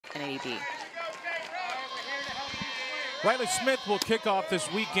AD. Riley Smith will kick off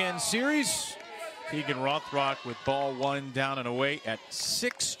this weekend series. Keegan Rothrock with ball one down and away at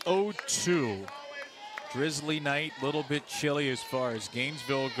 6:02. Drizzly night, little bit chilly as far as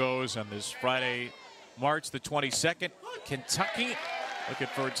Gainesville goes on this Friday, March the 22nd. Kentucky looking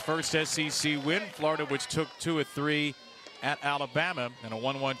for its first SEC win. Florida, which took 2 of 3 at Alabama, and a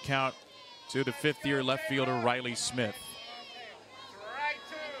 1-1 count to the fifth-year left fielder Riley Smith.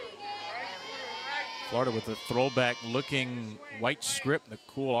 Florida with a throwback-looking white script, the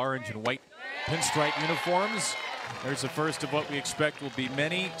cool orange and white pinstripe uniforms. There's the first of what we expect will be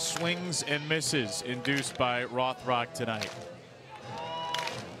many swings and misses induced by Rothrock tonight.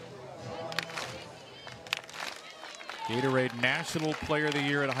 Gatorade National Player of the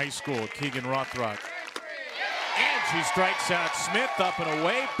Year in high school, Keegan Rothrock. And she strikes out Smith, up and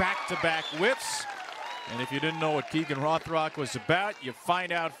away, back-to-back whiffs. And if you didn't know what Keegan Rothrock was about, you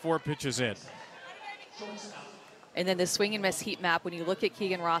find out 4 pitches in. And then the swing and miss heat map, when you look at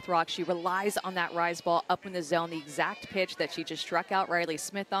Keegan Rothrock, she relies on that rise ball up in the zone. The exact pitch that she just struck out Riley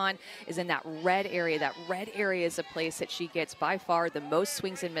Smith on is in that red area. That red area is a place that she gets by far the most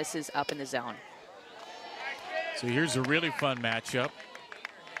swings and misses up in the zone. So here's a really fun matchup.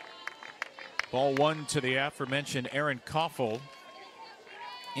 Ball one to the aforementioned Aaron Koffel.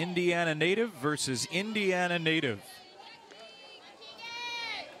 Indiana native versus Indiana native.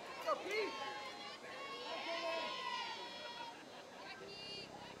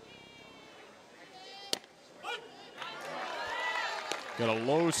 Got a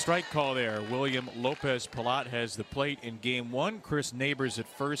low strike call there. William Lopez Palat has the plate in game one. Chris Neighbors at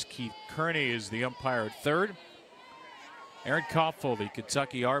first. Keith Kearney is the umpire at third. Aaron Koffel, the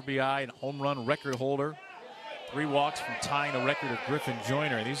Kentucky RBI and home run record holder. 3 walks from tying the record of Griffin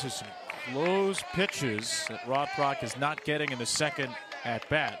Joyner. These are some close pitches that Rothrock is not getting in the second at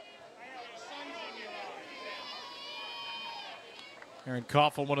bat. Aaron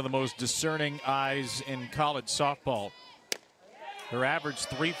Koffel, one of the most discerning eyes in college softball. Her average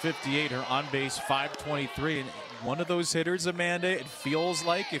 358, her on base 523. And one of those hitters, Amanda, it feels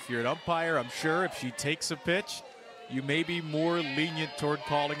like if you're an umpire, I'm sure if she takes a pitch, you may be more lenient toward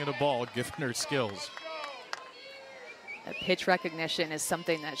calling it a ball given her skills. That pitch recognition is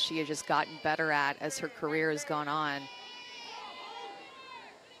something that she has just gotten better at as her career has gone on.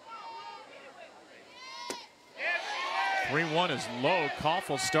 (3-1) is low.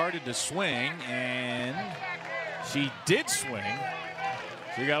 Koffel started to swing, and she did swing.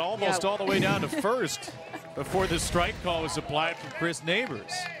 She got almost all the way down to first before the strike call was applied from Chris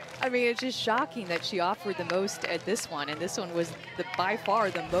Neighbors. I mean, it's just shocking that she offered the most at this one, and this one was by far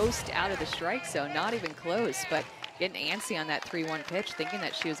the most out of the strike zone, not even close, but getting antsy on that 3-1 pitch, thinking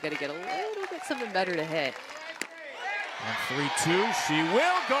that she was going to get a little bit something better to hit. And 3-2, she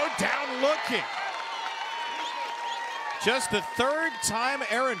will go down looking. Just the third time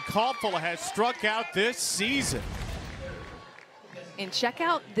Aaron Koffel has struck out this season. And check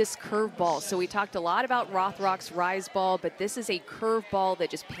out this curveball. So we talked a lot about Rothrock's rise ball, but this is a curveball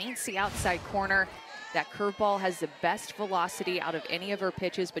that just paints the outside corner. That curveball has the best velocity out of any of her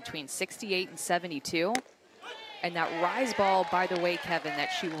pitches, between 68 and 72. And that rise ball, by the way, Kevin, that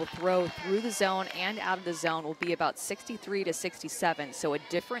she will throw through the zone and out of the zone will be about 63 to 67. So a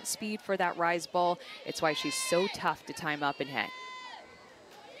different speed for that rise ball. It's why she's so tough to time up and hit.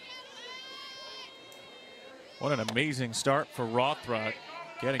 What an amazing start for Rothrock,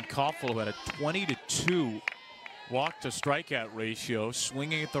 getting Koffel about a 20-2 walk to strikeout ratio,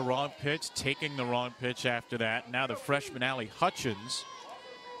 swinging at the wrong pitch, taking the wrong pitch after that. Now the freshman Allie Hutchins,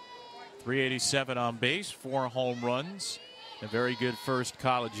 387 on base, 4 home runs, a very good first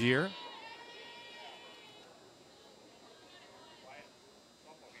college year.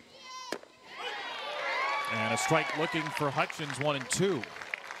 And a strike looking for Hutchins, 1-2.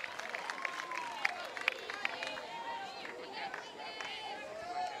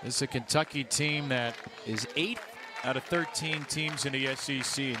 This is a Kentucky team that is 8th out of 13 teams in the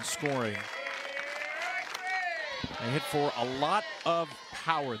SEC in scoring. They hit for a lot of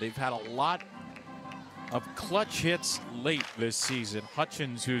power. They've had a lot of clutch hits late this season.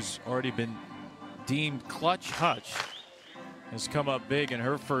 Hutchins, who's already been deemed clutch Hutch, has come up big in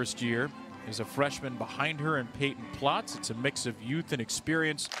her first year. There's a freshman behind her in Peyton Plotz. It's a mix of youth and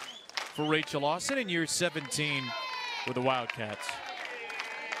experience for Rachel Lawson in year 17 with the Wildcats.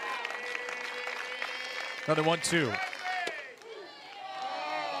 Another 1-2.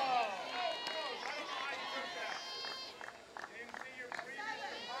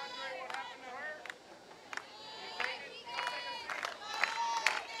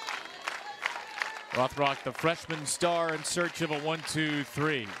 Rothrock, the freshman star, in search of a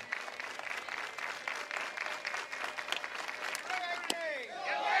 1-2-3.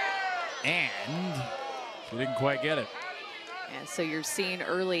 And she didn't quite get it. And so you're seeing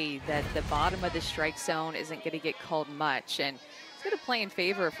early that the bottom of the strike zone isn't going to get called much. And it's going to play in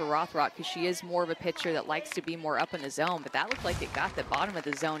favor for Rothrock because she is more of a pitcher that likes to be more up in the zone. But that looked like it got the bottom of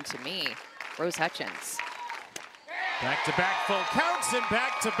the zone to me. Rose Hutchins. Back-to-back full counts and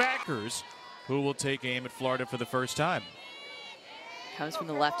back-to-backers who will take aim at Florida for the first time. Comes from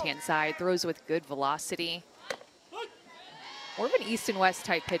the left-hand side, throws with good velocity. More of an east and west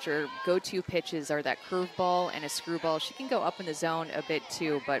type pitcher. Go-to pitches are that curveball and a screwball. She can go up in the zone a bit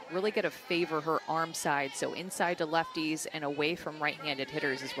too, but really got to favor her arm side. So inside to lefties and away from right-handed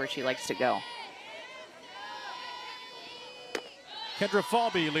hitters is where she likes to go. Kendra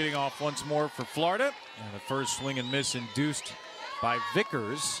Falby leading off once more for Florida. And the first swing and miss induced by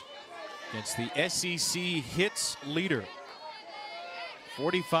Vickers against the SEC hits leader.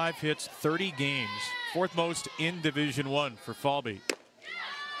 45 hits, 30 games. Fourth most in Division I for Falby.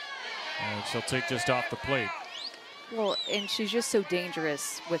 And she'll take just off the plate. Well, and she's just so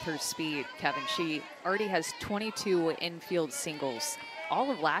dangerous with her speed, Kevin. She already has 22 infield singles. All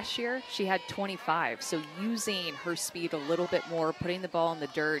of last year, she had 25. So using her speed a little bit more, putting the ball in the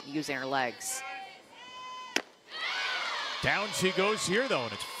dirt, using her legs. Down she goes here, though,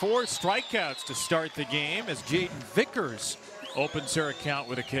 and it's 4 strikeouts to start the game as Jaden Vickers opens her account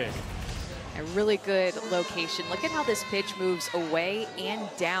with a K. A really good location. Look at how this pitch moves away and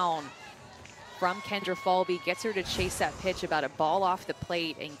down from Kendra Falby. Gets her to chase that pitch about a ball off the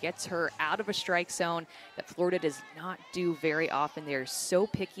plate and gets her out of a strike zone that Florida does not do very often. They're so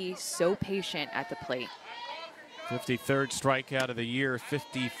picky, so patient at the plate. 53rd strikeout of the year,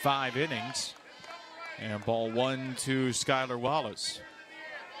 55 innings. And ball 1 to Skylar Wallace.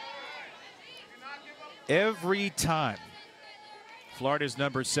 Every time Florida's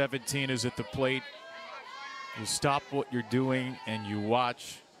number 17 is at the plate, you stop what you're doing and you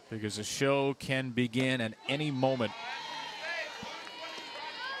watch, because the show can begin at any moment.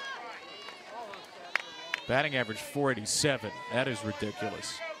 Batting average 487. That is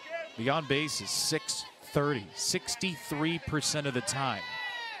ridiculous. The on base is 630, 63% of the time.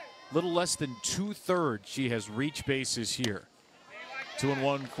 Little less than 2/3 she has reached bases here.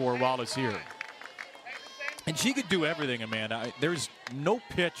 2-1 for Wallace here. And she could do everything, Amanda. There's no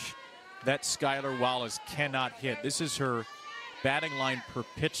pitch that Skylar Wallace cannot hit. This is her batting line per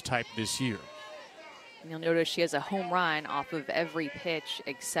pitch type this year. You'll notice she has a home run off of every pitch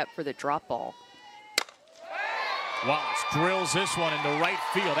except for the drop ball. Wallace drills this one into right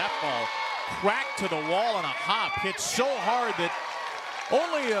field. That ball cracked to the wall on a hop. Hit so hard that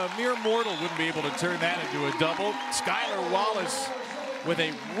only a mere mortal wouldn't be able to turn that into a double. Skylar Wallace with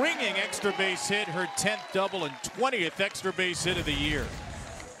a ringing extra base hit, her 10th double and 20th extra base hit of the year.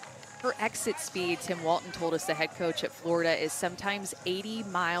 Her exit speed, Tim Walton told us, the head coach at Florida, is sometimes 80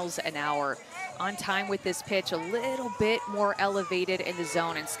 miles an hour. On time with this pitch, a little bit more elevated in the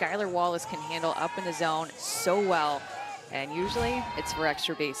zone, and Skylar Wallace can handle up in the zone so well. And usually it's for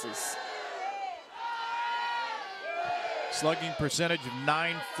extra bases. Slugging percentage of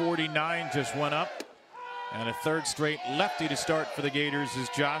 .949 just went up. And a third straight lefty to start for the Gators is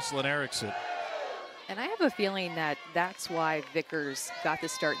Jocelyn Erickson. And I have a feeling that that's why Vickers got the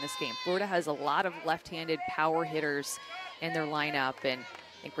start in this game. Florida has a lot of left-handed power hitters in their lineup. And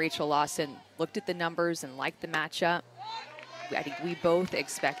I think Rachel Lawson looked at the numbers and liked the matchup. I think we both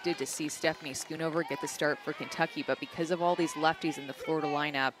expected to see Stephanie Schoonover get the start for Kentucky. But because of all these lefties in the Florida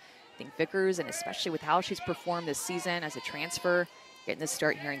lineup, I think Vickers, and especially with how she's performed this season as a transfer, getting the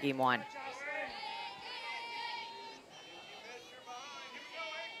start here in game 1.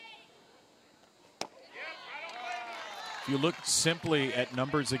 If you look simply at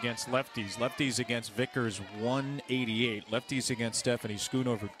numbers against lefties, lefties against Vickers 188, lefties against Stephanie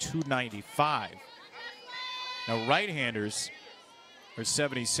Schoonover 295. Now right-handers are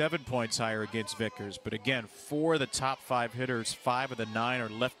 77 points higher against Vickers, but again, 4 of the top 5 hitters, 5 of the 9 are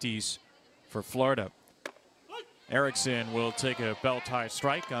lefties for Florida. Erickson will take a belt-high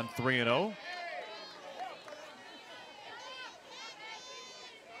strike on 3-0.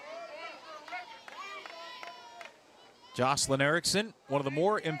 Jocelyn Erickson, one of the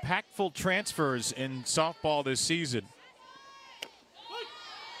more impactful transfers in softball this season.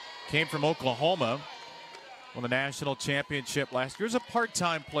 Came from Oklahoma, won the national championship last year as a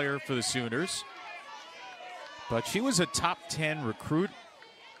part-time player for the Sooners. But she was a top 10 recruit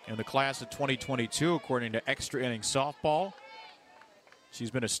in the class of 2022, according to Extra Innings Softball.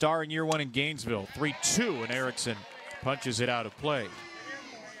 She's been a star in year 1 in Gainesville. 3-2, and Erickson punches it out of play.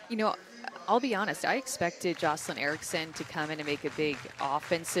 You know, I'll be honest, I expected Jocelyn Erickson to come in and make a big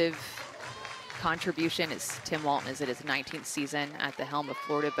offensive contribution as Tim Walton is at his 19th season at the helm of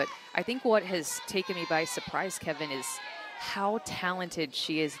Florida. But I think what has taken me by surprise, Kevin, is how talented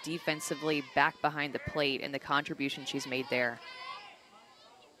she is defensively back behind the plate and the contribution she's made there.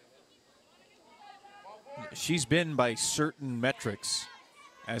 She's been, by certain metrics,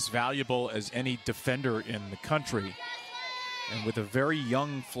 as valuable as any defender in the country, and with a very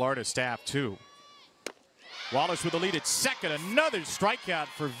young Florida staff too. Wallace with the lead at second. Another strikeout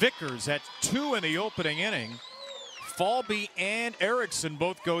for Vickers at 2 in the opening inning. Falby and Erickson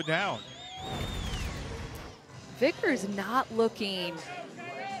both go down. Vickers not looking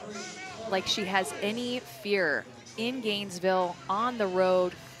like she has any fear in Gainesville, on the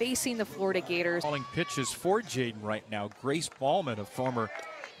road, facing the Florida Gators. Calling pitches for Jaden right now. Grace Ballman, a former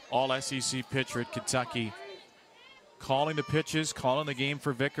All-SEC pitcher at Kentucky, calling the pitches, calling the game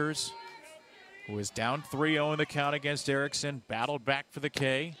for Vickers, who is down 3-0 in the count against Erickson, battled back for the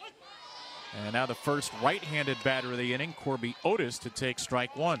K. And now the first right-handed batter of the inning, Corby Otis, to take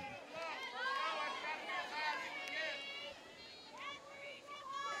strike one.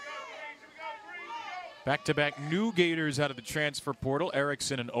 Back-to-back new Gators out of the transfer portal,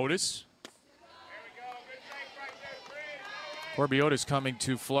 Erickson and Otis. Corby Otis coming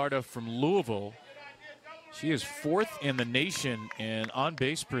to Florida from Louisville. She is 4th in the nation in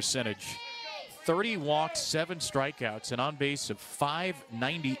on-base percentage. 30 walks, 7 strikeouts, and on base of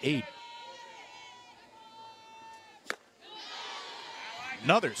 .598.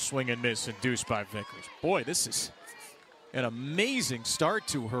 Another swing and miss induced by Vickers. Boy, this is an amazing start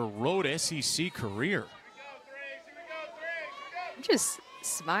to her road SEC career. Just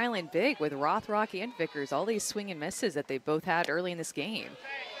smiling big with Rothrock and Vickers, all these swing and misses that they both had early in this game.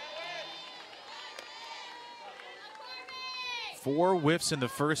 4 whiffs in the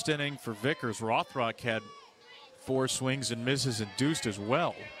first inning for Vickers. Rothrock had 4 swings and misses induced as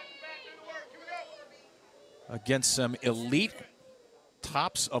well. Against some elite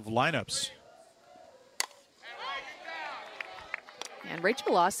tops of lineups. And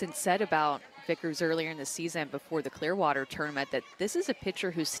Rachel Lawson said about Vickers earlier in the season before the Clearwater tournament that this is a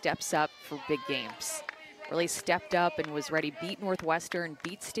pitcher who steps up for big games. Really stepped up and was ready, beat Northwestern,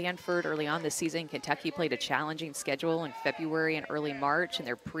 beat Stanford early on this season. Kentucky played a challenging schedule in February and early March in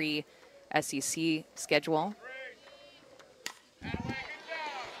their pre-SEC schedule.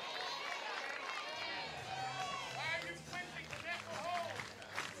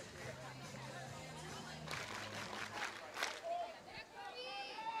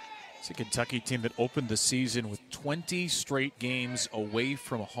 It's a Kentucky team that opened the season with 20 straight games away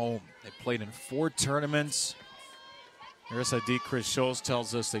from home. They played in 4 tournaments. Their SID Chris Scholes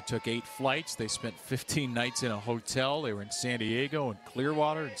tells us they took 8 flights. They spent 15 nights in a hotel. They were in San Diego and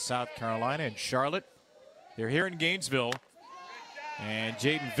Clearwater and South Carolina and Charlotte. They're here in Gainesville. And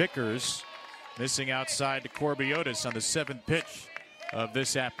Jaden Vickers missing outside to Corby Otis on the 7th pitch of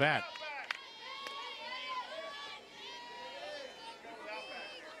this at-bat.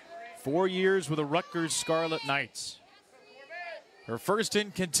 Four years with the Rutgers Scarlet Knights. Her first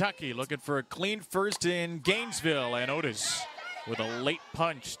in Kentucky, looking for a clean first in Gainesville, and Otis with a late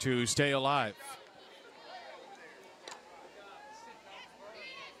punch to stay alive.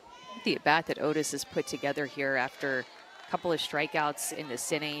 The at-bat that Otis has put together here after a couple of strikeouts in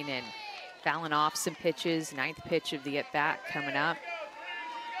this inning and fouling off some pitches. 9th pitch of the at-bat coming up.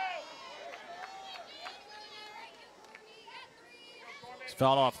 He's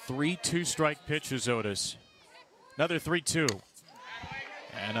fouled off 3 2-strike pitches, Otis. Another 3-2.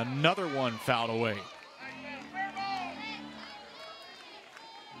 And another one fouled away.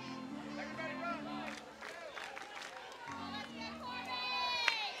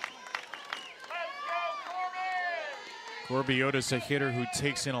 Corby Otis, a hitter who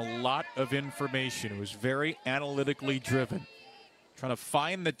takes in a lot of information, who is very analytically driven. Trying to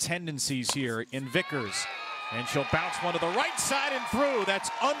find the tendencies here in Vickers. And she'll bounce one to the right side and through. That's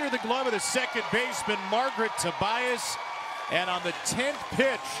under the glove of the second baseman, Margaret Tobias. And on the 10th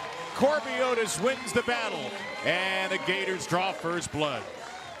pitch, Corby Otis wins the battle. And the Gators draw first blood.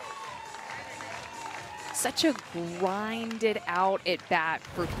 Such a grinded out at bat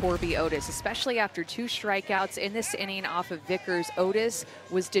for Corby Otis, especially after 2 strikeouts in this inning off of Vickers. Otis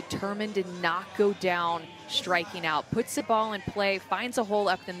was determined to not go down striking out, puts the ball in play, finds a hole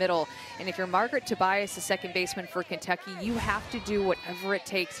up the middle. And if you're Margaret Tobias, the second baseman for Kentucky, you have to do whatever it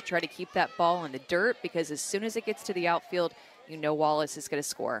takes to try to keep that ball in the dirt, because as soon as it gets to the outfield, you know Wallace is going to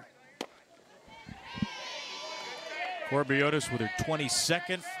score. Corby Otis with her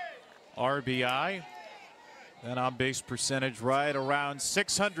 22nd RBI. And on base percentage right around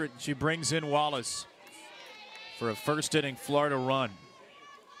 600. She brings in Wallace for a first inning Florida run.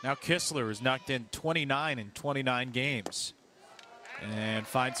 Now Kistler has knocked in 29 in 29 games and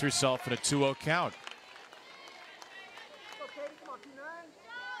finds herself in a 2-0 count.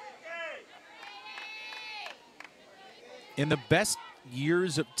 In the best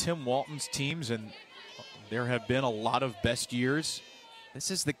years of Tim Walton's teams, and there have been a lot of best years,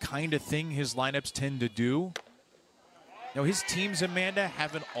 this is the kind of thing his lineups tend to do. Now, his teams, Amanda,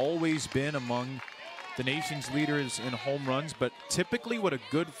 haven't always been among the nation's leaders in home runs, but typically what a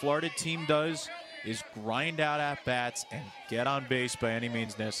good Florida team does is grind out at-bats and get on base by any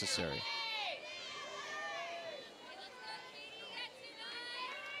means necessary.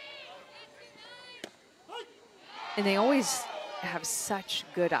 And they always have such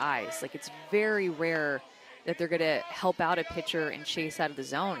good eyes. Like, it's very rare that they're going to help out a pitcher and chase out of the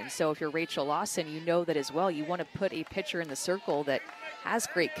zone. And so if you're Rachel Lawson, you know that as well. You want to put a pitcher in the circle that has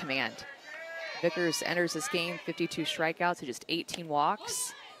great command. Vickers enters this game 52 strikeouts and just 18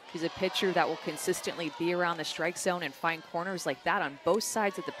 walks. She's a pitcher that will consistently be around the strike zone and find corners like that on both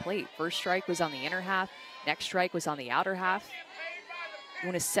sides of the plate. First strike was on the inner half. Next strike was on the outer half. You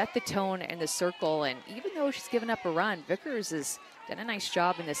want to set the tone in the circle, and even though she's given up a run, Vickers has done a nice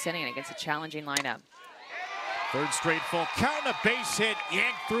job in this inning against a challenging lineup. Third straight full count, a base hit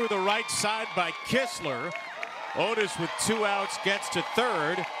yanked through the right side by Kistler. Otis with 2 outs gets to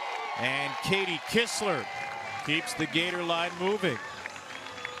third, and Katie Kistler keeps the Gator line moving.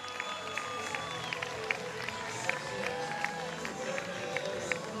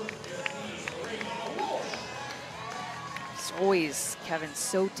 It's always, Kevin,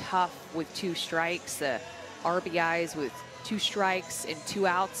 so tough with 2 strikes. The RBIs with 2 strikes and 2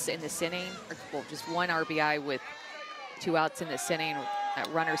 outs in this inning. Or, well, just 1 RBI with 2 outs in this inning. That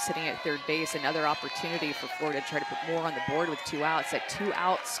runner sitting at third base, another opportunity for Florida to try to put more on the board with 2 outs. That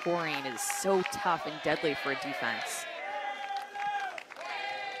 2-out scoring is so tough and deadly for a defense.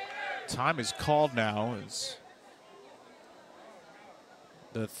 Time is called now as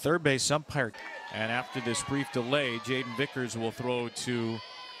the third base umpire. And after this brief delay, Jaden Vickers will throw to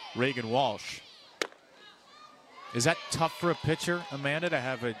Reagan Walsh. Is that tough for a pitcher, Amanda, to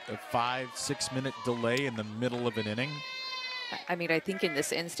have a 5-6 minute delay in the middle of an inning? I mean, I think in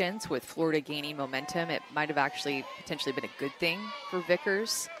this instance, with Florida gaining momentum, it might have actually potentially been a good thing for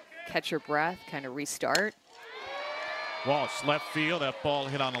Vickers. Catch your breath, kind of restart. Walsh, left field. That ball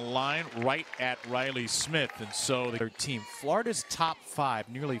hit on a line right at Riley Smith. And so their team, Florida's top 5,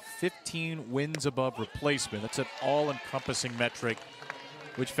 nearly 15 wins above replacement. That's an all-encompassing metric,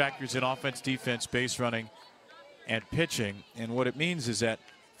 which factors in offense, defense, base running, and pitching. And what it means is that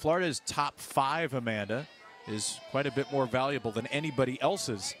Florida's top 5, Amanda, is quite a bit more valuable than anybody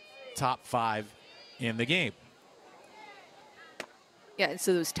else's top 5 in the game. Yeah, and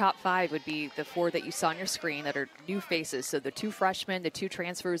so those top 5 would be the 4 that you saw on your screen that are new faces. So the 2 freshmen, the 2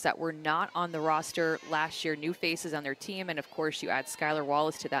 transfers that were not on the roster last year, new faces on their team. And, of course, you add Skylar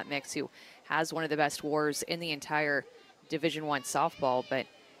Wallace to that mix, who has one of the best WARs in the entire Division I softball. But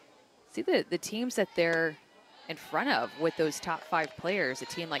see the teams that they're in front of with those top 5 players, a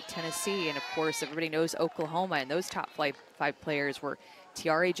team like Tennessee, and, of course, everybody knows Oklahoma. And those top 5 players were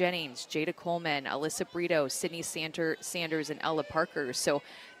Tiare Jennings, Jada Coleman, Alyssa Brito, Sydney Sanders, and Ella Parker. So,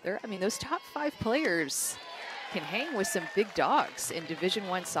 those top 5 players can hang with some big dogs in Division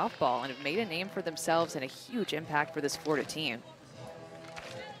I softball and have made a name for themselves and a huge impact for this Florida team.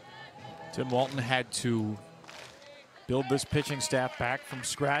 Tim Walton had to build this pitching staff back from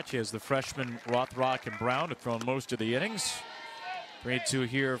scratch as the freshmen Rothrock and Brown have thrown most of the innings. Grade 2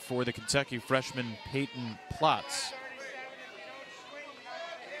 here for the Kentucky freshman Peyton Plotz.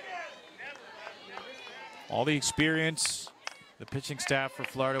 All the experience, the pitching staff for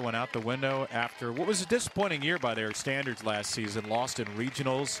Florida went out the window after what was a disappointing year by their standards last season. Lost in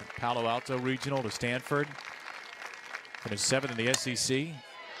regionals, Palo Alto Regional to Stanford. Finished 7th in the SEC.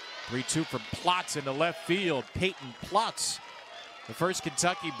 3-2 from Plotz into left field. Peyton Plotz, the first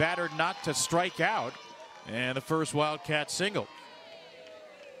Kentucky batter not to strike out, and the first Wildcat single.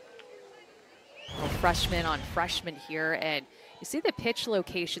 Well, freshman on freshman here, and you see the pitch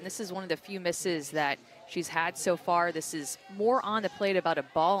location. This is one of the few misses that she's had so far. This is more on the plate, about a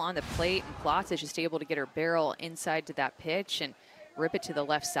ball on the plate, and Plotz is just able to get her barrel inside to that pitch and rip it to the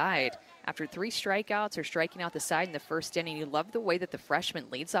left side. After 3 strikeouts or striking out the side in the first inning, you love the way that the freshman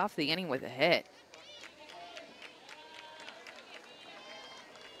leads off the inning with a hit.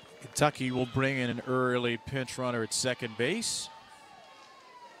 Kentucky will bring in an early pinch runner at second base.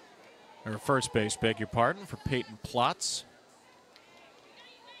 Or first base, beg your pardon, for Peyton Plotz.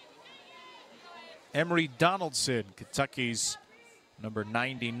 Emery Donaldson, Kentucky's number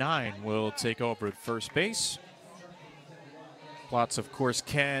 99, will take over at first base. Klotz, of course,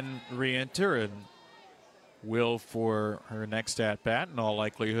 can re-enter and will for her next at-bat in all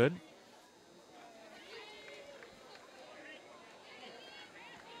likelihood.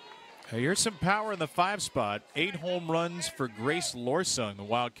 Here's some power in the 5 spot. 8 home runs for Grace Lorsung, the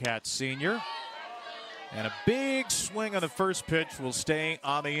Wildcats senior. And a big swing on the first pitch will stay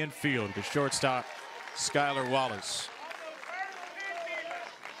on the infield. The shortstop, Skylar Wallace.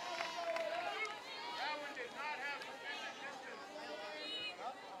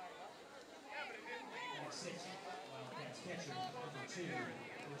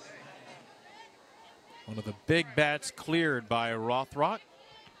 One of the big bats cleared by Rothrock.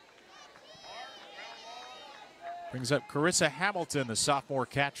 Brings up Carissa Hamilton, the sophomore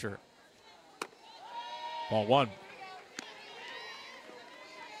catcher. Ball 1.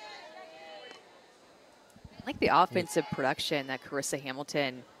 I like the offensive production that Carissa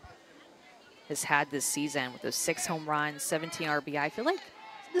Hamilton has had this season with those 6 home runs, 17 RBI. I feel like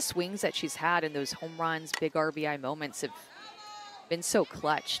the swings that she's had in those home runs, big RBI moments have been so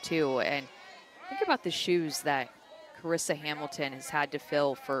clutch too. And think about the shoes that Carissa Hamilton has had to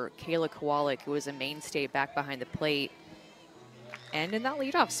fill for Kayla Kowalik, who was a mainstay back behind the plate. And in that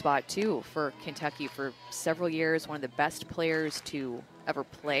leadoff spot too for Kentucky for several years, one of the best players to ever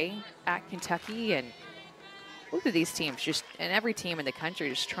play at Kentucky. And both of these teams, and every team in the country,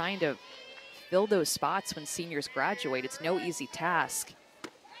 just trying to fill those spots when seniors graduate. It's no easy task.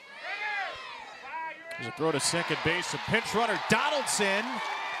 There's a throw to second base. A pinch runner, Donaldson,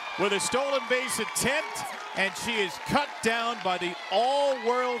 with a stolen base attempt, and she is cut down by the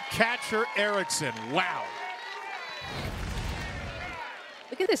all-world catcher Erickson. Wow.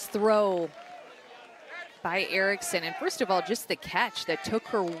 Look at this throw by Erickson. And first of all, just the catch that took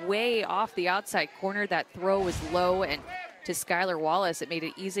her way off the outside corner. That throw was low, and to Skylar Wallace, it made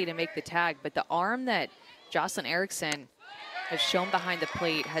it easy to make the tag. But the arm that Jocelyn Erickson has shown behind the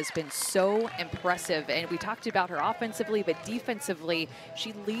plate has been so impressive. And we talked about her offensively, but defensively,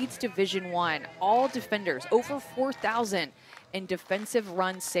 she leads Division I. All defenders, over 4,000 in defensive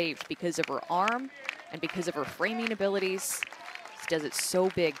runs saved because of her arm and because of her framing abilities. She does it so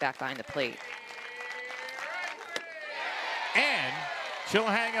big back behind the plate. And she'll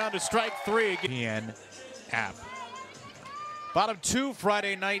hang on to strike 3 again. App. Bottom 2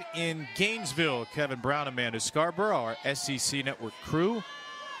 Friday night in Gainesville. Kevin Brown, Amanda Scarborough, our SEC Network crew.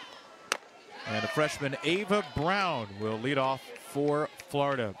 And the freshman Ava Brown will lead off for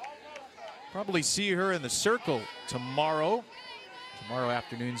Florida. Probably see her in the circle tomorrow. Tomorrow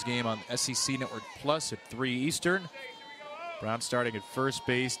afternoon's game on SEC Network Plus at 3 Eastern. Brown starting at first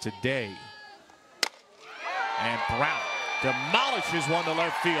base today. And Brown demolishes one to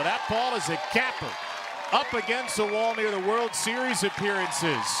left field. That ball is a gapper up against the wall near the World Series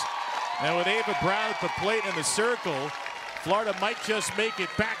appearances. And with Ava Brown at the plate in the circle, Florida might just make it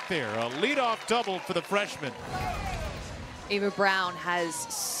back there. A leadoff double for the freshman. Ava Brown has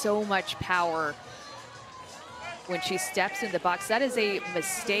so much power when she steps in the box. That is a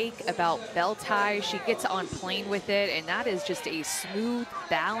mistake about bell tie. She gets on plane with it, and that is just a smooth,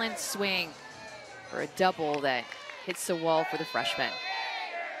 balanced swing for a double that hits the wall for the freshman.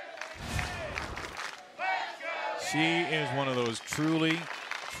 She is one of those truly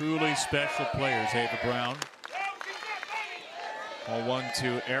special players, Ava Brown. Ball 1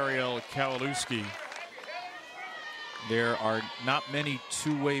 to Ariel Kowalewski. There are not many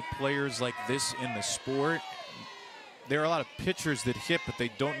two-way players like this in the sport. There are a lot of pitchers that hit, but they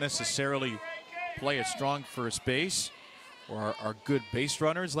don't necessarily play a strong first base or are good base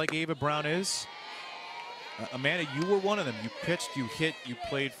runners like Ava Brown is. Amanda, you were one of them. You pitched, you hit, you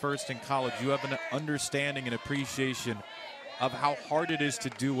played first in college. You have an understanding and appreciation of how hard it is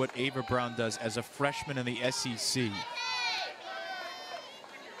to do what Ava Brown does as a freshman in the SEC.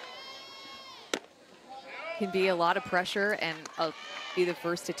 Can be a lot of pressure, and I'll be the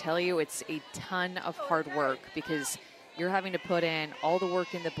first to tell you it's a ton of hard work because you're having to put in all the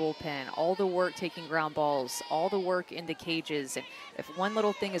work in the bullpen, all the work taking ground balls, all the work in the cages. And if one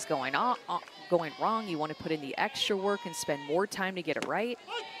little thing is going wrong, you want to put in the extra work and spend more time to get it right.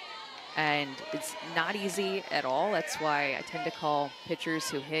 And it's not easy at all. That's why I tend to call pitchers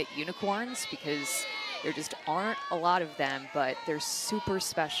who hit unicorns, because there just aren't a lot of them, but they're super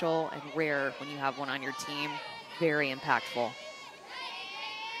special and rare when you have one on your team. Very impactful.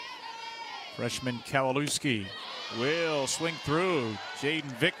 Freshman Kowalewski will swing through. Jaden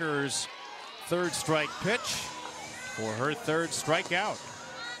Vickers' third strike pitch for her third strikeout.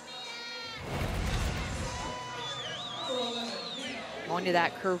 Going to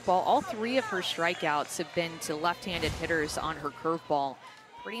that curveball. All 3 of her strikeouts have been to left-handed hitters on her curveball.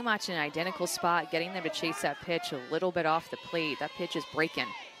 pretty much an identical spot, getting them to chase that pitch a little bit off the plate. That pitch is breaking.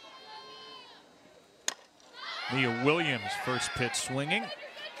 Mia Williams, first pitch swinging.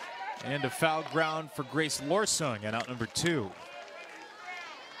 And a foul ground for Grace Lorsung at out number 2.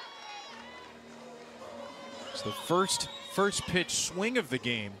 It's the first pitch swing of the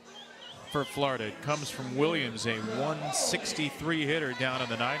game for Florida. It comes from Williams, a 163 hitter down in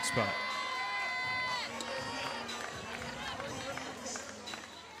the 9th spot.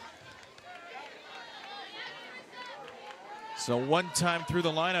 So one time through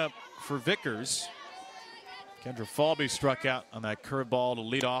the lineup for Vickers. Kendra Falby struck out on that curveball to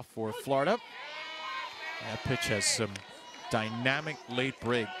lead off for Florida. That pitch has some dynamic late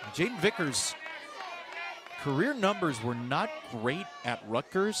break. Jaden Vickers' career numbers were not great at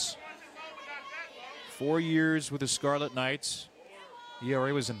Rutgers. 4 years with the Scarlet Knights.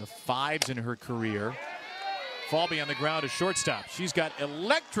 ERA was in the 5s in her career. Falby on the ground to shortstop. She's got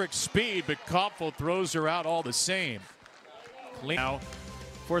electric speed, but Koppel throws her out all the same. Now,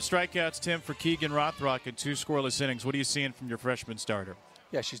 4 strikeouts, Tim, for Keegan Rothrock in 2 scoreless innings. What are you seeing from your freshman starter?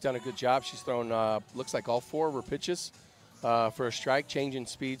 Yeah, she's done a good job. She's thrown, looks like all 4 of her pitches for a strike, changing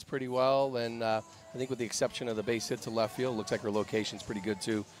speeds pretty well. And I think with the exception of the base hit to left field, looks like her location's pretty good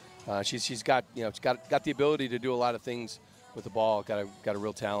too. She's got, she's got the ability to do a lot of things with the ball. Got a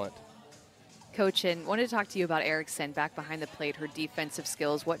real talent. Coach, and wanted to talk to you about Erickson back behind the plate, her defensive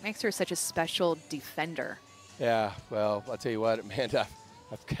skills. What makes her such a special defender? Yeah, well, I'll tell you what, Amanda,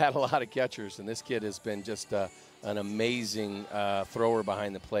 I've got a lot of catchers, and this kid has been just an amazing thrower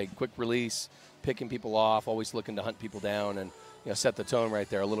behind the plate. Quick release, picking people off, always looking to hunt people down, and set the tone right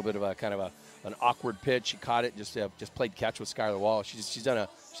there. A little bit of a kind of an awkward pitch. She caught it, just played catch with Skylar Wall. She's done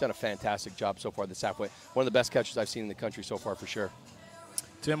a fantastic job so far this halfway. One of the best catchers I've seen in the country so far for sure.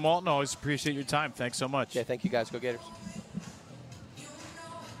 Tim Walton, always appreciate your time. Thanks so much. Yeah, thank you guys. Go Gators.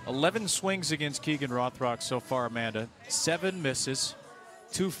 11 swings against Keegan Rothrock so far, Amanda. 7 misses,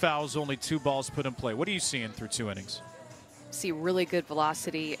 2 fouls, only 2 balls put in play. What are you seeing through 2 innings? See really good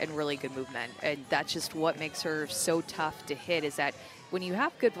velocity and really good movement, and that's just what makes her so tough to hit, is that when you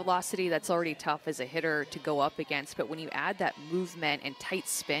have good velocity, that's already tough as a hitter to go up against, but when you add that movement and tight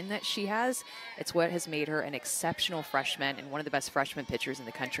spin that she has, it's what has made her an exceptional freshman and one of the best freshman pitchers in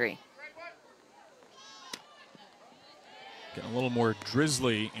the country. Getting a little more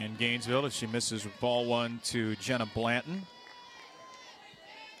drizzly in Gainesville as she misses ball 1 to Jenna Blanton.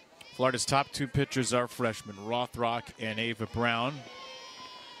 Florida's top 2 pitchers are freshmen, Rothrock and Ava Brown.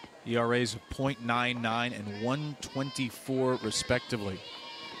 ERAs of .99 and 124 respectively.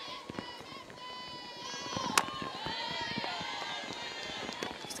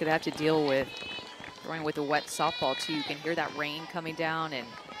 Just gonna have to deal with throwing with a wet softball too. You can hear that rain coming down and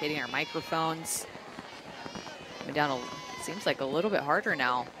hitting our microphones. Coming down, seems like a little bit harder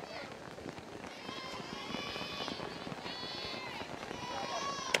now.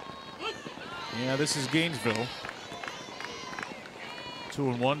 Yeah, this is Gainesville.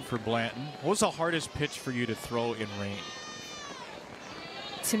 2-1 for Blanton. What was the hardest pitch for you to throw in rain?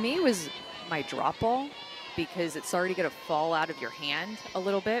 To me, it was my drop ball, because it's already going to fall out of your hand a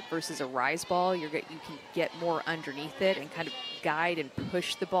little bit versus a rise ball. You can get more underneath it and kind of guide and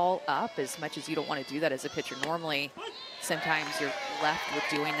push the ball up as much as you don't want to do that as a pitcher. Normally, sometimes you're left with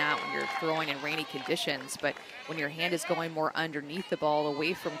doing that when you're throwing in rainy conditions, but when your hand is going more underneath the ball,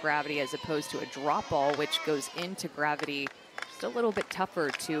 away from gravity, as opposed to a drop ball, which goes into gravity, just a little bit tougher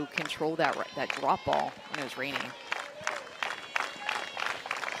to control that drop ball when it was raining.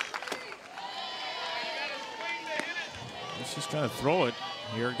 She's trying to throw it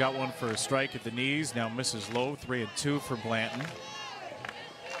here. Got one for a strike at the knees. Now misses low. 3-2 for Blanton.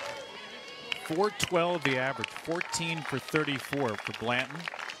 412 the average. 14 for 34 for Blanton.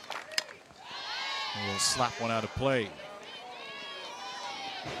 And we'll slap one out of play.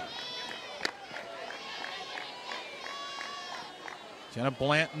 Jenna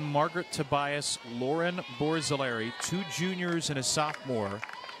Blanton, Margaret Tobias, Lauren Borzilleri, 2 juniors and a sophomore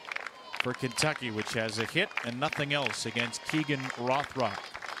for Kentucky, which has a hit and nothing else against Keegan Rothrock.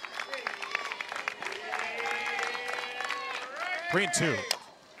 3-2.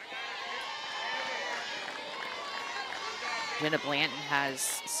 Jenna Blanton has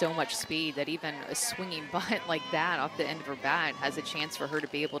so much speed that even a swinging bunt like that off the end of her bat has a chance for her to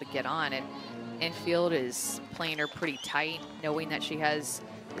be able to get on. And infield is playing her pretty tight, knowing that she has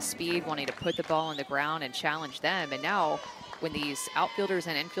the speed, wanting to put the ball on the ground and challenge them. And now, when these outfielders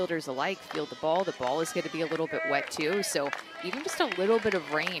and infielders alike field the ball is going to be a little bit wet too. So even just a little bit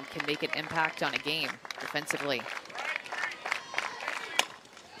of rain can make an impact on a game defensively.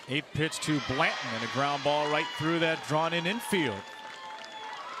 8 pitch to Blanton and a ground ball right through that drawn in infield.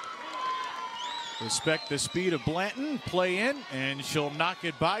 Respect the speed of Blanton, play in, and she'll knock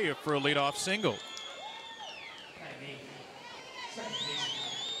it by you for a leadoff single.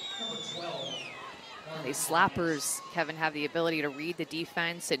 And these slappers, Kevin, have the ability to read the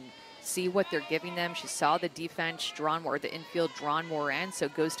defense and see what they're giving them. She saw the defense drawn more, the infield drawn more in, so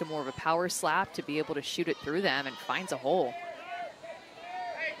goes to more of a power slap to be able to shoot it through them and finds a hole.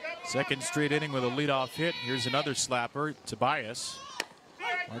 Second straight inning with a leadoff hit. Here's another slapper, Tobias.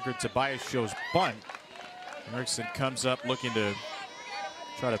 Margaret Tobias shows bunt. Erickson comes up looking to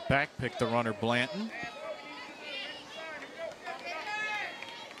try to backpick the runner, Blanton.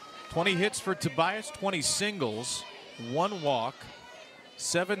 20 hits for Tobias, 20 singles, 1 walk,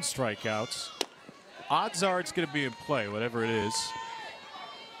 7 strikeouts. Odds are it's going to be in play, whatever it is.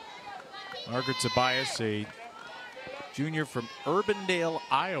 Margaret Tobias, a junior from Urbandale,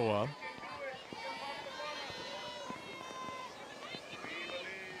 Iowa.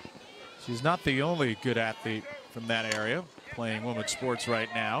 She's not the only good athlete from that area playing women's sports right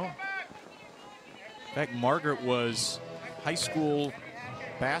now. In fact, Margaret was high school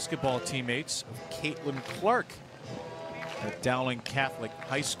basketball teammates of Caitlin Clark at Dowling Catholic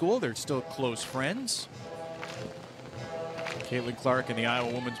High School. They're still close friends. Caitlin Clark and the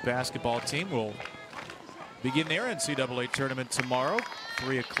Iowa women's basketball team will begin their NCAA tournament tomorrow,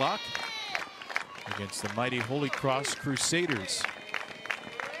 3 o'clock, against the mighty Holy Cross Crusaders.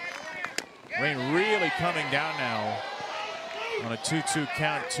 Rain really coming down now on a 2-2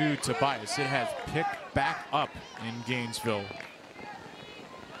 count to Tobias. It has picked back up in Gainesville.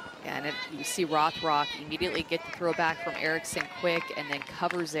 Yeah, and you see Rothrock immediately get the throw back from Erickson quick and then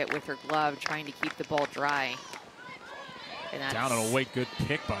covers it with her glove, trying to keep the ball dry. And that's down and away, good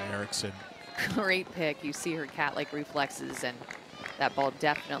pick by Erickson. Great pick. You see her cat-like reflexes, and that ball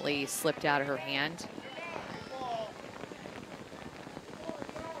definitely slipped out of her hand.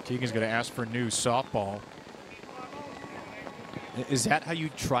 Keegan's going to ask for new softball. Is that how you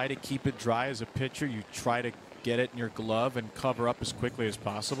try to keep it dry as a pitcher? You try to get it in your glove and cover up as quickly as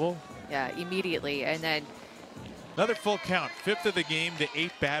possible? Yeah, immediately. And then another full count, 5th of the game to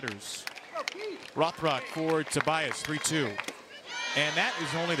 8 batters. Rothrock for Tobias, 3-2. And that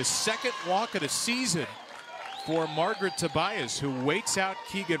is only the 2nd walk of the season for Margaret Tobias, who waits out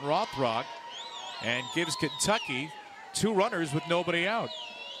Keegan Rothrock and gives Kentucky 2 runners with nobody out.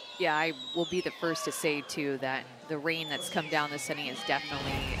 Yeah, I will be the first to say, too, that the rain that's come down this inning has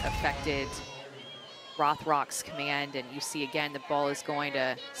definitely affected Rothrock's command. And you see, again, the ball is going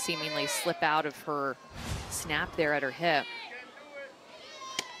to seemingly slip out of her snap there at her hip.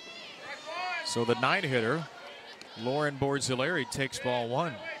 So the 9-hitter, Lauren Borzilleri, takes ball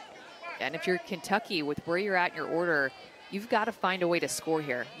 1. And if you're Kentucky, with where you're at in your order, you've got to find a way to score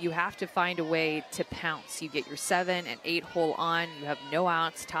here. You have to find a way to pounce. You get your 7 and 8 hole on. You have no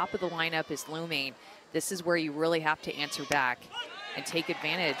outs. Top of the lineup is looming. This is where you really have to answer back and take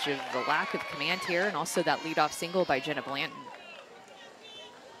advantage of the lack of command here, and also that leadoff single by Jenna Blanton.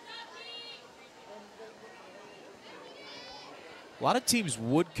 A lot of teams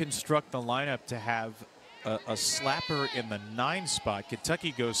would construct the lineup to have a slapper in the 9 spot.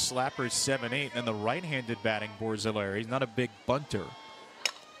 Kentucky goes slapper 7-8, and the right-handed batting Borzilleri. Not a big bunter,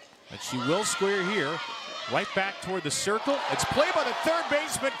 but she will square here. Right back toward the circle. It's played by the third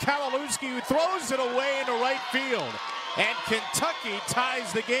baseman Kowalewski, who throws it away into right field, and Kentucky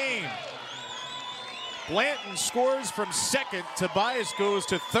ties the game. Blanton scores from second. Tobias goes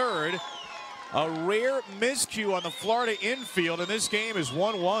to third. A rare miscue on the Florida infield, and this game is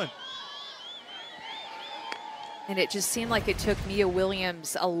 1-1. And it just seemed like it took Mia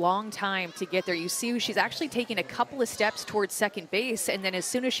Williams a long time to get there. You see she's actually taking a couple of steps towards second base, and then as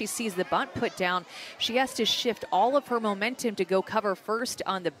soon as she sees the bunt put down, she has to shift all of her momentum to go cover first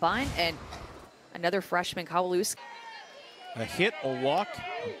on the bunt. And another freshman, Kowalewski. A hit, a walk,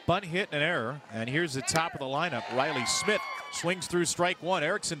 a bunt hit, and an error. And here's the top of the lineup. Riley Smith swings through strike 1.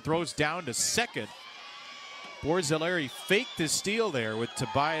 Erickson throws down to second. Borzilleri faked the steal there with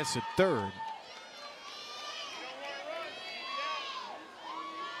Tobias at third.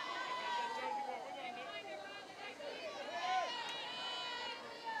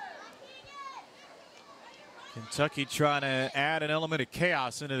 Kentucky trying to add an element of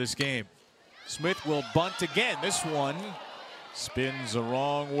chaos into this game. Smith will bunt again. This one spins the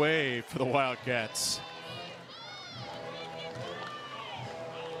wrong way for the Wildcats.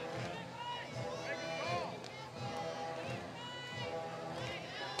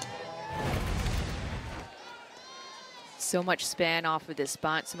 So much spin off of this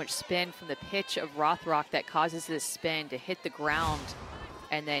bunt, so much spin from the pitch of Rothrock that causes this spin to hit the ground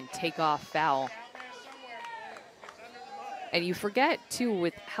and then take off foul. And you forget, too,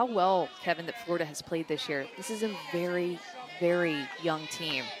 with how well, Kevin, that Florida has played this year. This is a very, very young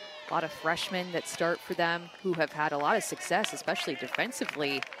team. A lot of freshmen that start for them who have had a lot of success, especially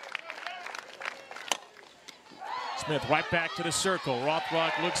defensively. Smith right back to the circle.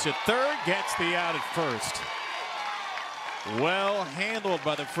 Rothrock looks at third, gets the out at first. Well handled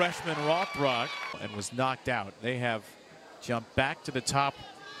by the freshman Rothrock and was knocked out. They have jumped back to the top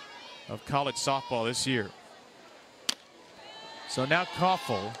of college softball this year. So now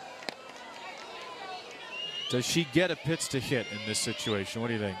Koffel. Does she get a pitch to hit in this situation? What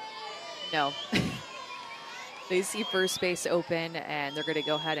do you think? No. They see first base open, and they're going to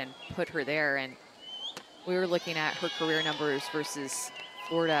go ahead and put her there. And we were looking at her career numbers versus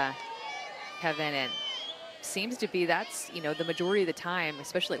Florida, Kevin, and seems to be that's, you know, the majority of the time,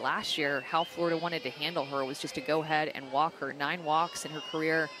 especially last year, how Florida wanted to handle her was just to go ahead and walk her. 9 walks in her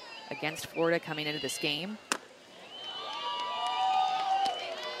career against Florida coming into this game.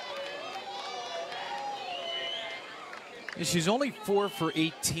 She's only 4 for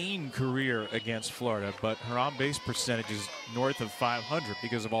 18 career against Florida, but her on-base percentage is north of 500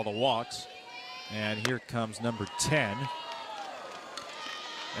 because of all the walks. And here comes number 10.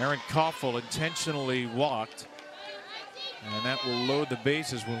 Erin Koffel intentionally walked, and that will load the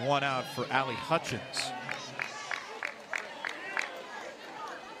bases with 1 out for Allie Hutchins.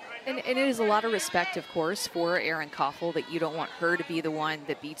 And it is a lot of respect, of course, for Erin Koffel that you don't want her to be the one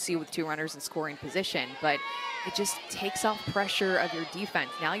that beats you with 2 runners in scoring position, but it just takes off pressure of your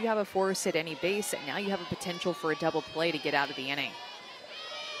defense. Now you have a force at any base, and now you have a potential for a double play to get out of the inning.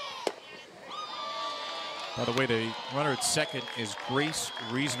 By the way, the runner at second is Grace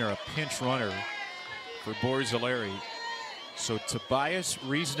Reisner, a pinch runner for Borzilleri. So Tobias,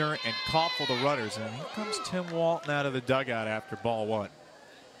 Reisner, and Koffel the runners. And here comes Tim Walton out of the dugout after ball 1.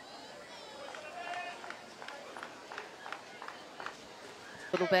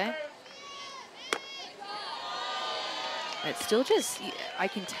 Little bit. It's still just, I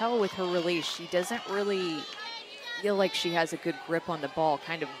can tell with her release, she doesn't really feel like she has a good grip on the ball,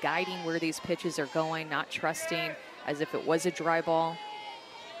 kind of guiding where these pitches are going, not trusting as if it was a dry ball.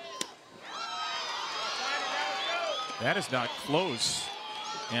 That is not close.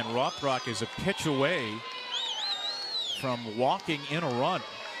 And Rothrock is a pitch away from walking in a run.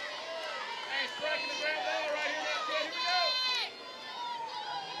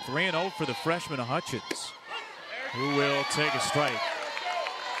 3-0 for the freshman Hutchins, who will take a strike.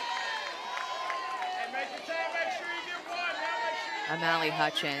 I'm Allie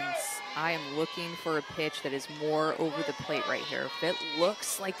Hutchins. I am looking for a pitch that is more over the plate right here. If it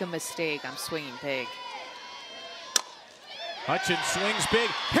looks like a mistake, I'm swinging big. Hutchins swings big,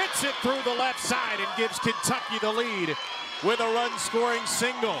 hits it through the left side, and gives Kentucky the lead with a run-scoring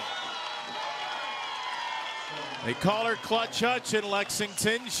single. They call her Clutch Hutch in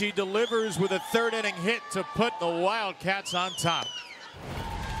Lexington. She delivers with a third-inning hit to put the Wildcats on top.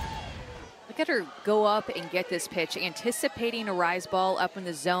 Look at her go up and get this pitch, anticipating a rise ball up in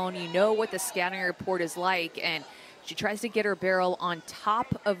the zone. You know what the scouting report is like, and she tries to get her barrel on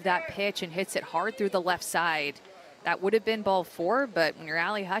top of that pitch and hits it hard through the left side. That would have been ball 4, but when you're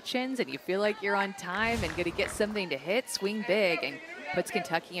Allie Hutchins and you feel like you're on time and going to get something to hit, swing big and puts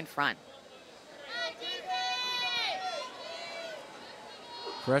Kentucky in front.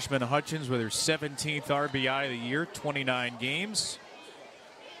 Freshman Hutchins with her 17th RBI of the year, 29 games.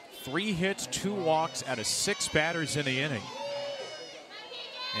 3 hits, 2 walks out of 6 batters in the inning.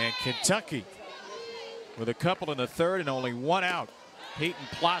 And Kentucky with a couple in the third and only 1 out. Peyton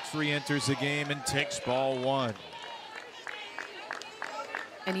Plotz re-enters the game and takes ball 1.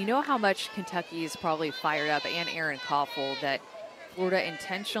 And you know how much Kentucky is probably fired up, and Erin Koffel, that Florida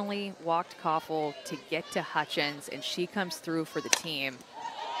intentionally walked Koffel to get to Hutchins, and she comes through for the team.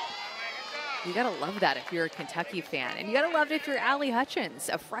 You gotta love that if you're a Kentucky fan. And you gotta love it if you're Allie Hutchins,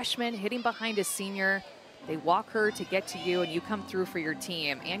 a freshman hitting behind a senior. They walk her to get to you, and you come through for your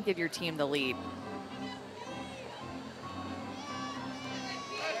team and give your team the lead.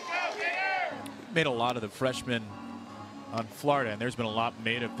 Made a lot of the freshmen on Florida, and there's been a lot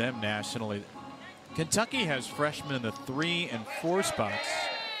made of them nationally. Kentucky has freshmen in the 3 and 4 spots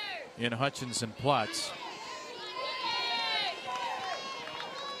in Hutchins and Plotz.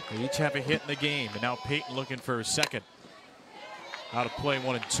 They each have a hit in the game, and now Peyton looking for a second. Out of play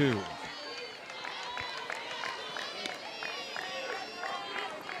 1 and 2.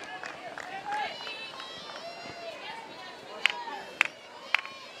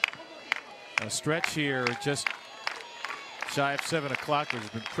 A stretch here just shy of 7 o'clock, which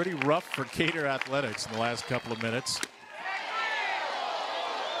has been pretty rough for Gator Athletics in the last couple of minutes.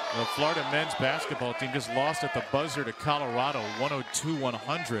 The Florida men's basketball team just lost at the buzzer to Colorado,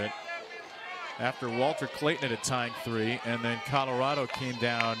 102-100. After Walter Clayton had a tying 3, and then Colorado came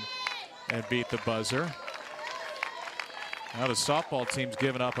down and beat the buzzer. Now the softball team's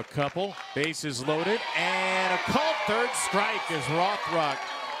given up a couple. Bases loaded, and a called third strike as Rothrock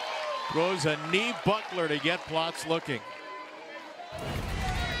throws a knee buckler to get Plotz looking.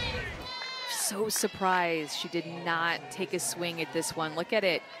 So surprised she did not take a swing at this one. Look at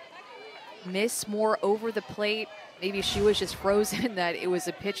it. Miss more over the plate. Maybe she was just frozen that it was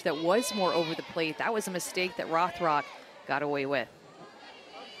a pitch that was more over the plate. That was a mistake that Rothrock got away with.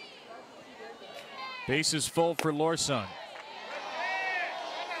 Bases full for Lorsung.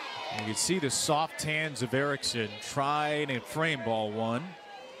 You can see the soft hands of Erickson trying to frame ball 1.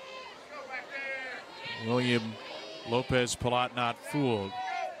 William Lopez Palat not fooled.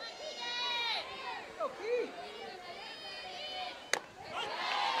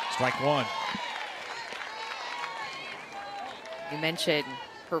 Strike 1. You mentioned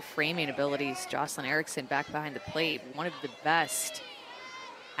her framing abilities. Jocelyn Erickson back behind the plate, one of the best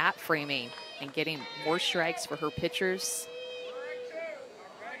at framing and getting more strikes for her pitchers.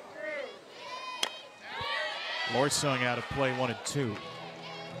 Lorsung out of play 1 and 2.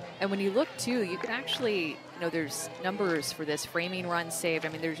 And when you look too, you can actually, you know, there's numbers for this framing run saved. I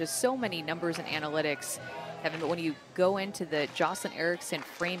mean, there's just so many numbers and analytics. But when you go into the Jocelyn Erickson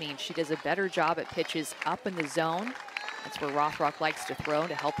framing, she does a better job at pitches up in the zone. That's where Rothrock likes to throw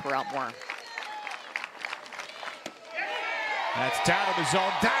to help her out more. That's down in the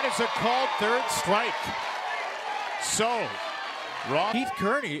zone. That is a called third strike. So, Keith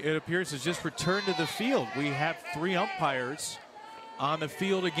Kearney, it appears, has just returned to the field. We have 3 umpires on the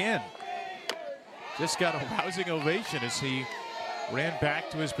field again. Just got a rousing ovation as he ran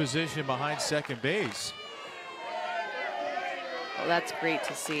back to his position behind second base. Well, that's great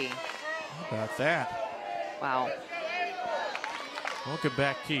to see. How about that? Wow. Welcome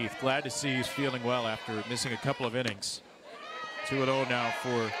back, Keith. Glad to see he's feeling well after missing a couple of innings. 2-0 now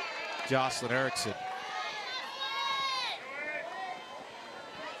for Jocelyn Erickson.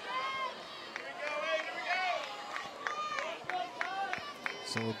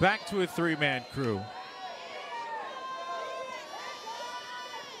 So we're back to a 3-man crew.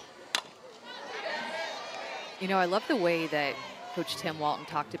 You know, I love the way that Coach Tim Walton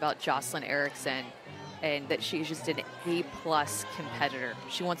talked about Jocelyn Erickson and that she's just an A-plus competitor.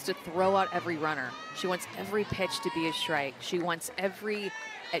 She wants to throw out every runner. She wants every pitch to be a strike. She wants every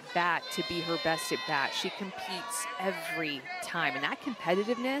at-bat to be her best at-bat. She competes every time. And that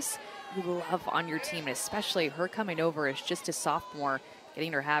competitiveness you love on your team, and especially her coming over as just a sophomore,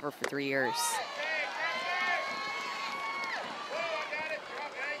 getting her have her for 3 years.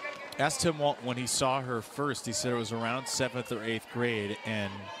 Asked him when he saw her first, he said it was around 7th or 8th grade,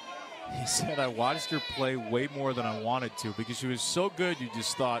 and he said, I watched her play way more than I wanted to because she was so good you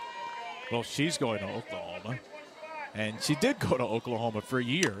just thought, well, she's going to Oklahoma. And she did go to Oklahoma for a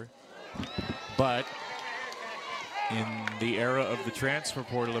year, but in the era of the transfer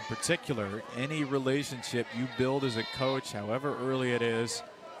portal in particular, any relationship you build as a coach, however early it is,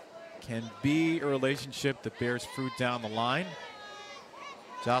 can be a relationship that bears fruit down the line.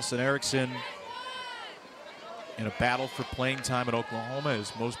 Jocelyn Erickson in a battle for playing time at Oklahoma,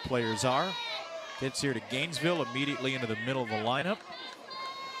 as most players are. Gets here to Gainesville, immediately into the middle of the lineup.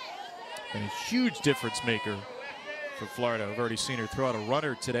 And a huge difference maker for Florida. I've already seen her throw out a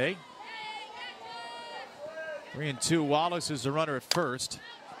runner today. 3-2. Wallace is the runner at first.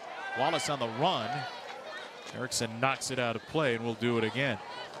 Wallace on the run. Erickson knocks it out of play, and will do it again.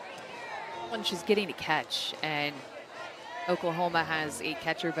 When she's getting a catch, and Oklahoma has a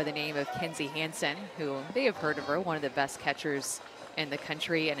catcher by the name of Kenzie Hansen, who they have heard of her, one of the best catchers in the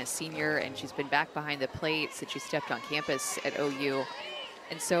country, and a senior, and she's been back behind the plate since she stepped on campus at OU.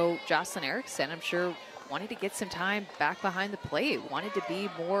 And so Jocelyn Erickson, I'm sure, wanted to get some time back behind the plate, wanted to be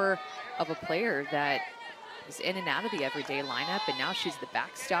more of a player that is in and out of the everyday lineup, and now she's the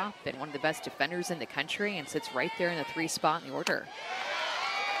backstop and one of the best defenders in the country and sits right there in the 3 spot in the order.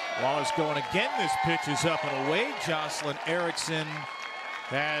 Wallace going again. This pitch is up and away. Jocelyn Erickson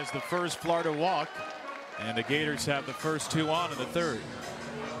has the first Florida walk, and the Gators have the first 2 on in the 3rd.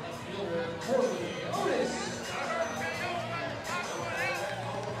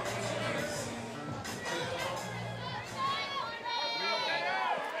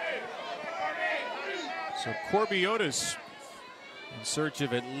 So Corbiotis in search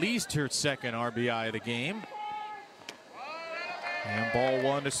of at least her 2nd RBI of the game. And ball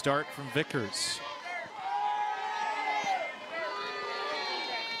 1 to start from Vickers.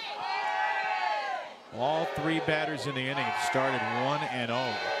 All 3 batters in the inning have started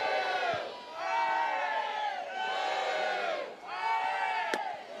 1-0.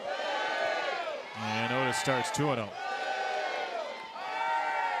 starts 2-0.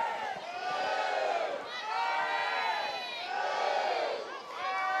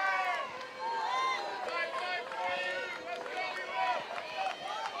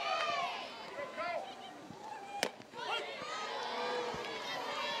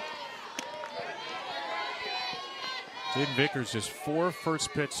 Jaden Vickers just 4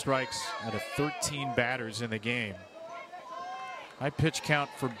 first pitch strikes out of 13 batters in the game. High pitch count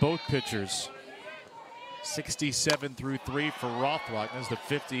for both pitchers. 67 through 3 for Rothrock. That's the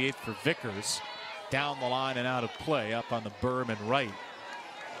 58th for Vickers. Down the line and out of play up on the berm and right.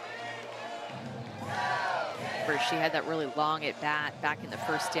 First, she had that really long at bat back in the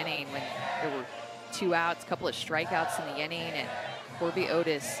first inning when there were 2 outs, a couple of strikeouts in the inning, and Corby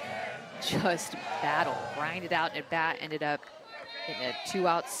Otis just battled, grinded out, and at bat ended up in a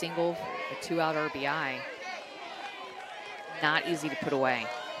 2-out single, a 2-out RBI. Not easy to put away.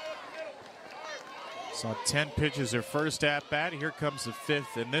 Saw 10 pitches her first at bat. Here comes the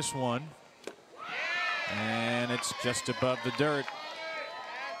 5th in this one. And it's just above the dirt.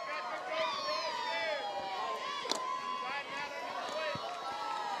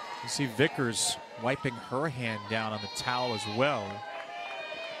 You see Vickers wiping her hand down on the towel as well.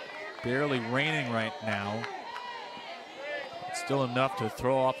 Barely raining right now. It's still enough to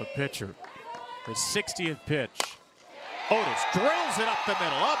throw off a pitcher. Her 60th pitch. Otis drills it up the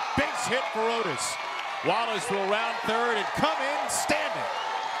middle. A base hit for Otis. Wallace will round third and come in standing.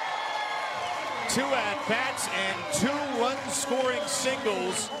 2 at-bats and 2 run-scoring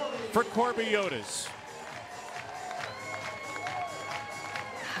singles for Corby Otis.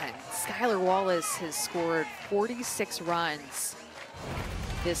 Skylar Wallace has scored 46 runs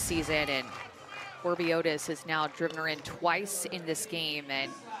this season, and Corby Otis has now driven her in twice in this game,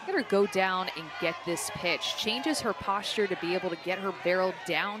 and let her go down and get this pitch. Changes her posture to be able to get her barrel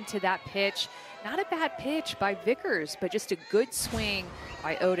down to that pitch. Not a bad pitch by Vickers, but just a good swing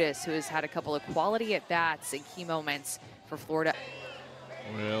by Otis, who has had a couple of quality at-bats and key moments for Florida.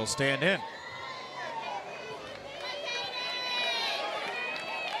 Will stand in.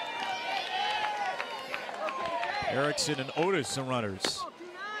 Erickson and Otis the runners.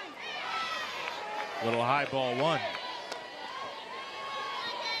 Little high ball 1.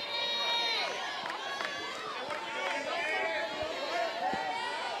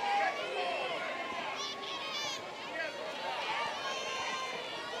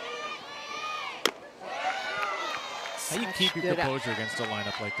 How do you keep your composure against a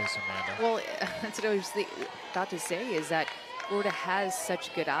lineup like this, Amanda? Well, that's what I was about to say, is that Florida has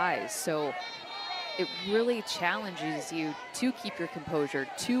such good eyes. So it really challenges you to keep your composure,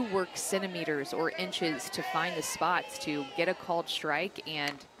 to work centimeters or inches to find the spots to get a called strike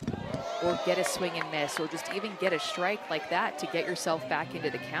or get a swing and miss, or just even get a strike like that to get yourself back into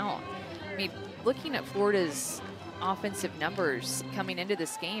the count. I mean, looking at Florida's offensive numbers coming into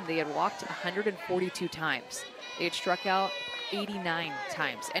this game, they had walked 142 times. They had struck out 89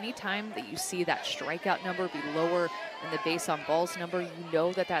 times. Anytime that you see that strikeout number be lower than the base on balls number, you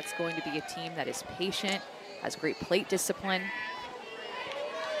know that that's going to be a team that is patient, has great plate discipline.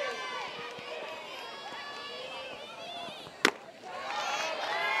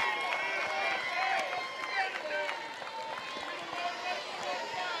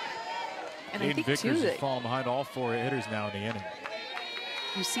 And I think Vickers too has fallen behind all 4 hitters now in the inning.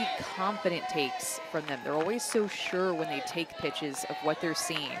 You see confident takes from them. They're always so sure when they take pitches of what they're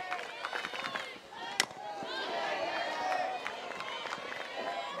seeing.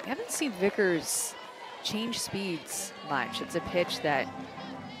 I haven't seen Vickers change speeds much. It's a pitch that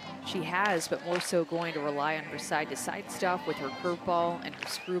she has, but more so going to rely on her side-to-side stuff with her curveball and her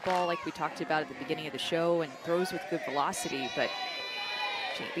screwball, like we talked about at the beginning of the show, and throws with good velocity. But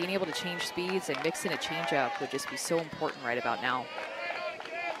being able to change speeds and mix in a changeup would just be so important right about now.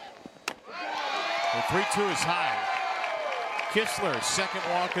 The 3-2 is high. Kistler, second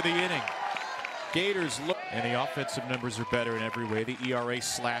walk of the inning. Gators look, and the offensive numbers are better in every way. The ERA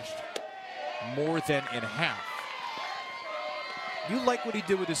slashed more than in half. You like what he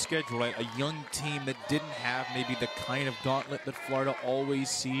did with his schedule, right? A young team that didn't have maybe the kind of gauntlet that Florida always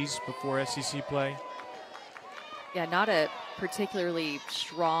sees before SEC play. Yeah, not a particularly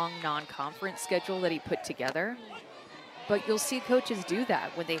strong non-conference schedule that he put together. But you'll see coaches do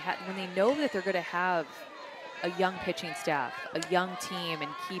that when they know that they're going to have a young pitching staff, a young team in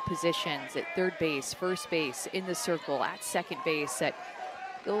key positions at third base, first base, in the circle, at second base, that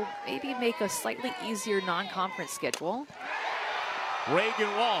they'll maybe make a slightly easier non-conference schedule.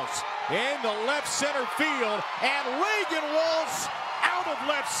 Reagan Walsh in the left center field, and Reagan Walsh out of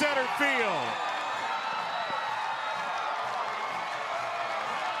left center field.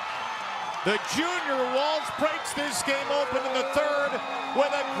 The junior Walsh breaks this game open in the third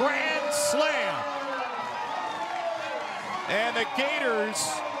with a grand slam. And the Gators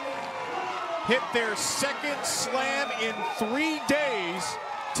hit their second slam in 3 days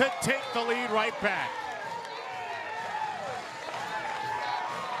to take the lead right back.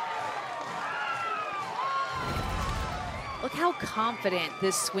 Look how confident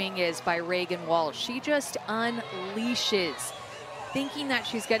this swing is by Reagan Walsh. She just unleashes, thinking that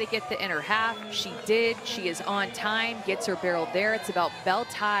she's going to get the inner half. She did. She is on time, gets her barrel there. It's about belt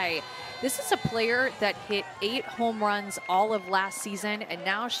high. This is a player that hit 8 home runs all of last season, and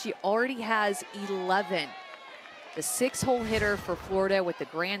now she already has 11. The 6-hole hitter for Florida with the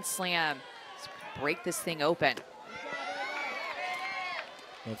grand slam. Let's break this thing open.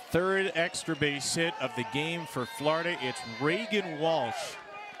 The third extra base hit of the game for Florida. It's Reagan Walsh.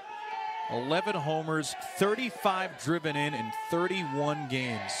 11 homers, 35 driven in 31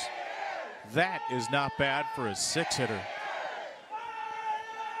 games. That is not bad for a 6-hitter.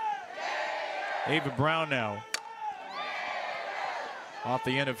 Ava Brown now off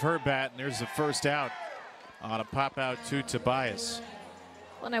the end of her bat, and there's the first out on a pop out to Tobias.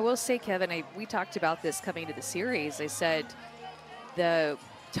 Well, and I will say, Kevin, we talked about this coming to the series. I said the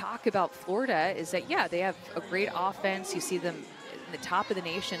talk about Florida is that, yeah, they have a great offense. You see them in the top of the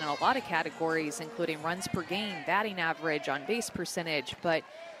nation in a lot of categories, including runs per game, batting average, on base percentage, but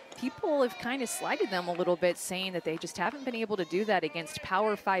people have kind of slighted them a little bit, saying that they just haven't been able to do that against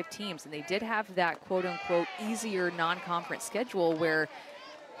Power 5 teams. And they did have that quote-unquote easier non-conference schedule where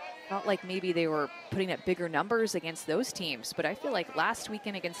felt like maybe they were putting up bigger numbers against those teams. But I feel like last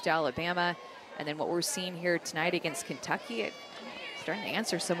weekend against Alabama, and then what we're seeing here tonight against Kentucky, it's starting to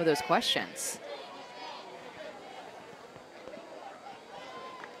answer some of those questions.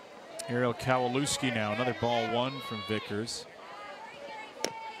 Ariel Kowalewski now, another ball one from Vickers.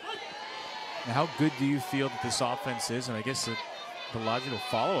 Now, how good do you feel that this offense is? And I guess the logical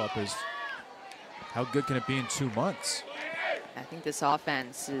follow-up is, how good can it be in 2 months? I think this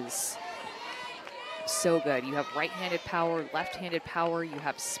offense is so good. You have right-handed power, left-handed power, you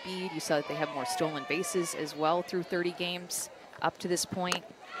have speed. You saw that they have more stolen bases as well through 30 games up to this point.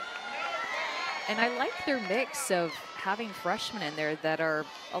 And I like their mix of having freshmen in there that are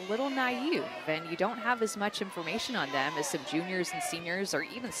a little naive, and you don't have as much information on them as some juniors and seniors or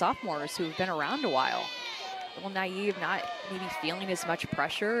even sophomores who have been around a while. A little naive, not maybe feeling as much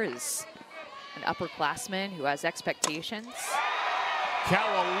pressure as an upperclassman who has expectations.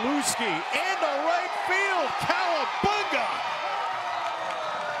 Kowalewski into right field. Cowabunga!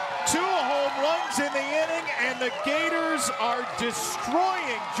 2 home runs in the inning, and the Gators are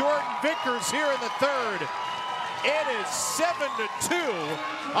destroying Jordan Vickers here in the third. It is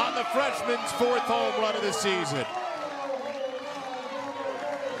 7-2 on the freshman's 4th home run of the season.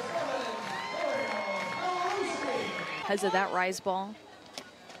 Because of that rise ball.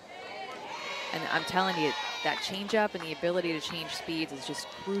 And I'm telling you, that changeup and the ability to change speeds is just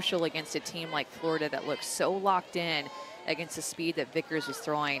crucial against a team like Florida that looks so locked in against the speed that Vickers was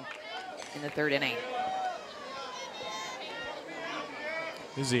throwing in the 3rd inning.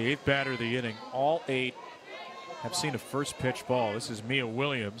 This is the 8th batter of the inning. All 8 have seen a first pitch ball. This is Mia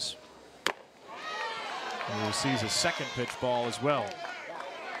Williams, who receives a second pitch ball as well.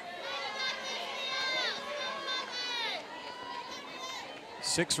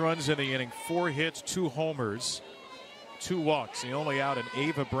 Six runs in the inning, 4 hits, 2 homers, 2 walks. The only out, an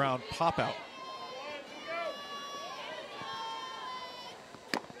Ava Brown pop out.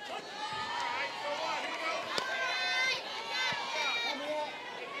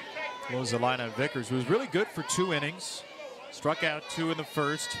 Close the line on Vickers, who was really good for 2 innings. Struck out 2 in the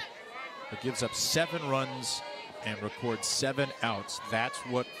first, but gives up 7 runs and records 7 outs. That's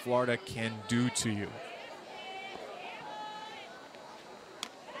what Florida can do to you.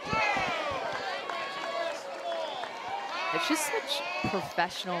 It's just such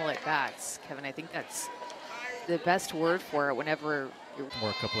professional at bats, Kevin. I think that's the best word for it whenever you're... More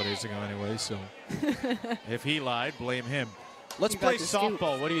a couple of days ago anyway, so if he lied, blame him. Let's play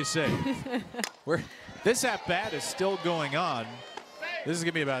softball. What do you say? This at-bat is still going on. This is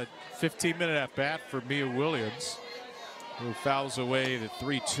going to be about a 15-minute at-bat for Mia Williams, who fouls away the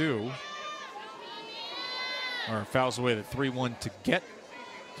 3-2. Or fouls away the 3-1 to get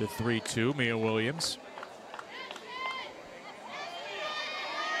to 3-2, Mia Williams.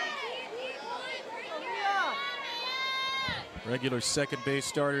 Regular second base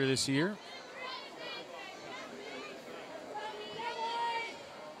starter this year.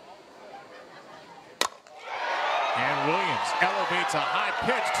 And Williams elevates a high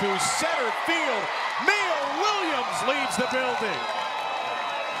pitch to center field. Mia Williams leads the building.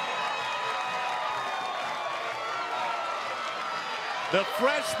 The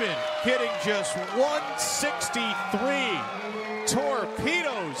freshman hitting just 163.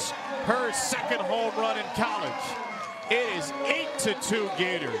 Torpedoes her second home run in college. It is 8-2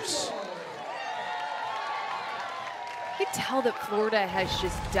 Gators. You can tell that Florida has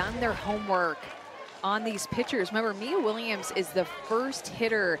just done their homework on these pitchers. Remember, Mia Williams is the first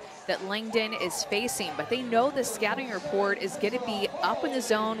hitter that Langdon is facing, but they know the scouting report is going to be up in the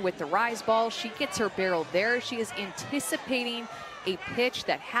zone with the rise ball. She gets her barrel there. She is anticipating a pitch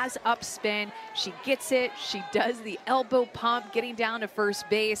that has upspin. She gets it. She does the elbow pump, getting down to first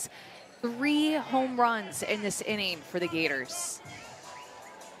base. 3 home runs in this inning for the Gators.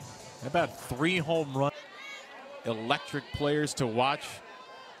 How about 3 home runs? Electric players to watch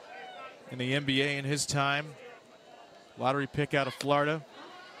in the NBA in his time. Lottery pick out of Florida.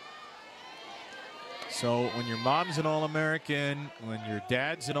 So when your mom's an All-American, when your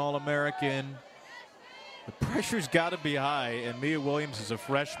dad's an All-American, the pressure's got to be high, and Mia Williams is a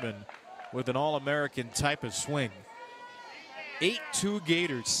freshman with an All-American type of swing. 8-2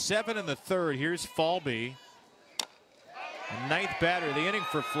 Gators, 7 in the third. Here's Falby, the 9th batter of the inning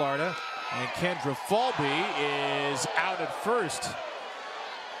for Florida. And Kendra Falby is out at first.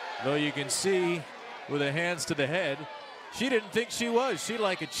 Though you can see with the hands to the head, she didn't think she was. She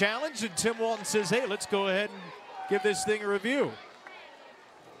liked a challenge, and Tim Walton says, hey, let's go ahead and give this thing a review.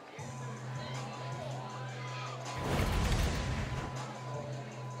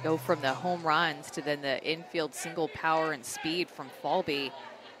 Go from the home runs to then the infield single power and speed from Falby.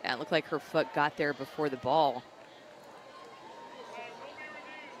 And it looked like her foot got there before the ball.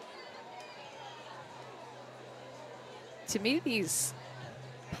 To me, these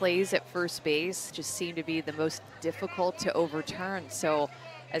plays at first base just seem to be the most difficult to overturn. So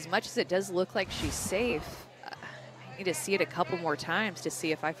as much as it does look like she's safe, I need to see it a couple more times to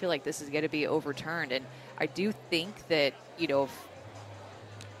see if I feel like this is going to be overturned. And I do think that, you know,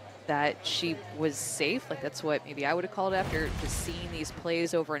 that she was safe. Like, that's what maybe I would have called after just seeing these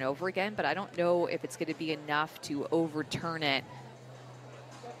plays over and over again. But I don't know if it's going to be enough to overturn it.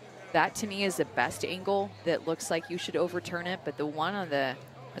 That to me is the best angle that looks like you should overturn it, but the one on the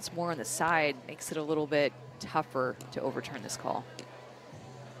that's more on the side makes it a little bit tougher to overturn this call.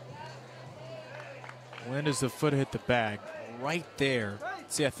 When does the foot hit the bag? Right there.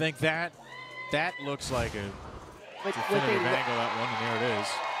 See, I think that looks like a definitive angle, that one, and there it is.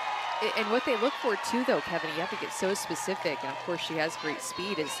 And what they look for too, though, Kevin, you have to get so specific, and of course she has great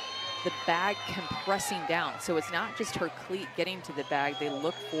speed, is the bag compressing down. So it's not just her cleat getting to the bag. They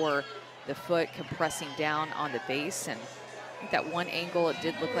look for the foot compressing down on the base. And I think that one angle, it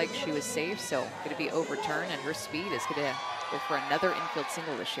did look like she was safe. So going to be overturned, and her speed is going to go for another infield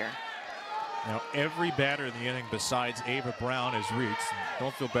single this year. Now, every batter in the inning besides Ava Brown has reached.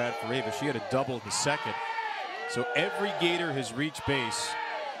 Don't feel bad for Ava. She had a double in the second. So every Gator has reached base.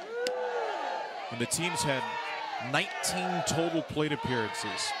 And the team's had 19 total plate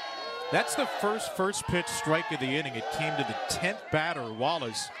appearances. That's the first pitch strike of the inning. It came to the 10th batter,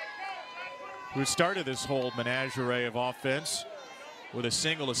 Wallace, who started this whole menagerie of offense with a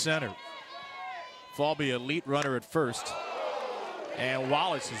single to center. Falby, elite runner at first, and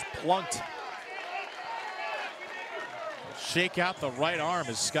Wallace is plunked. Shake out the right arm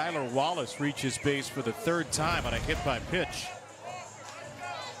as Skylar Wallace reaches base for the 3rd time on a hit by pitch.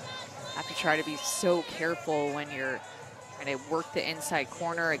 Have to try to be so careful when you're trying to work the inside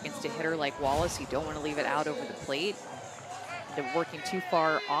corner against a hitter like Wallace. You don't want to leave it out over the plate. They're working too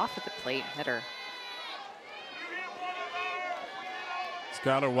far off of the plate hitter.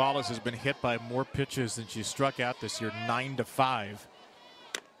 Skylar Wallace has been hit by more pitches than she struck out this year, 9-5.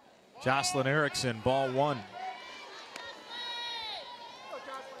 Jocelyn Erickson, ball 1.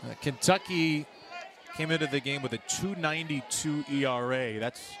 Kentucky came into the game with a 2.92 ERA.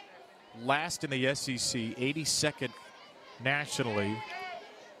 That's last in the SEC, 82nd nationally.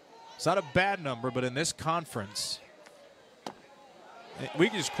 It's not a bad number, but in this conference, we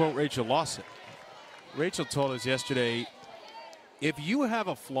can just quote Rachel Lawson. Rachel told us yesterday, if you have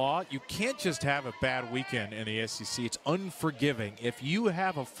a flaw, you can't just have a bad weekend in the SEC. It's unforgiving. If you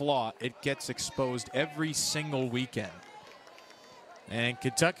have a flaw, it gets exposed every single weekend. And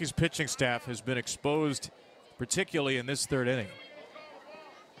Kentucky's pitching staff has been exposed, particularly in this 3rd inning.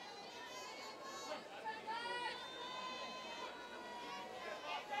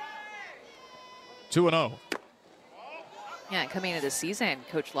 Two and 0. Yeah, coming into the season,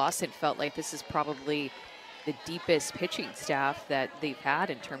 Coach Lawson felt like this is probably the deepest pitching staff that they've had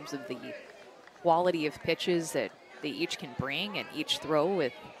in terms of the quality of pitches that they each can bring, and each throw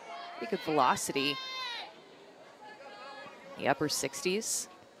with a good velocity. The upper 60s.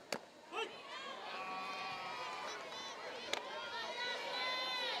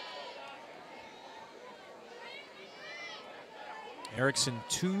 Erickson,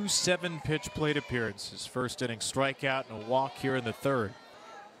 2 7-pitch plate appearances. First inning strikeout and a walk here in the third.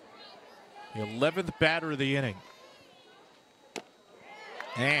 The 11th batter of the inning.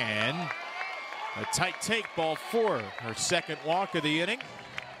 And a tight take, ball 4. Her second walk of the inning.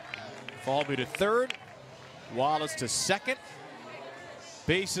 Falby to third. Wallace to second.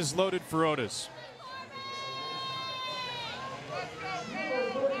 Bases loaded for Otis.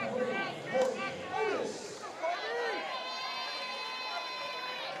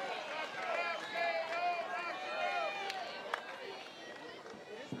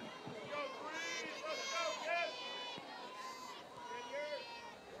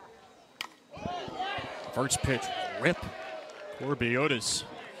 First pitch, rip. Corby Otis.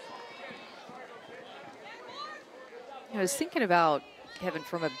 I was thinking about, Kevin,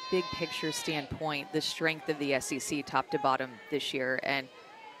 from a big picture standpoint, the strength of the SEC top to bottom this year. And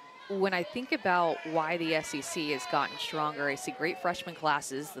when I think about why the SEC has gotten stronger, I see great freshman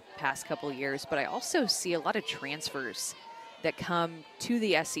classes the past couple of years, but I also see a lot of transfers that come to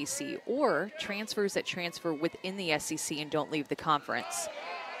the SEC, or transfers that transfer within the SEC and don't leave the conference,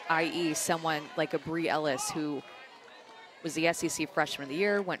 i.e. someone like a Bree Ellis, who was the SEC Freshman of the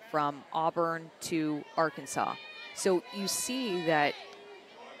Year, went from Auburn to Arkansas. So you see that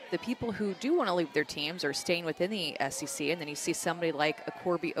the people who do want to leave their teams are staying within the SEC, and then you see somebody like a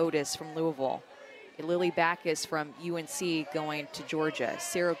Corby Otis from Louisville, a Lily Backus from UNC going to Georgia,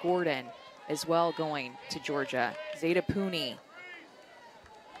 Sarah Gordon as well going to Georgia, Zeta Pooney,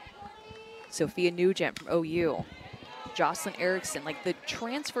 Sophia Nugent from OU, Jocelyn Erickson. Like, the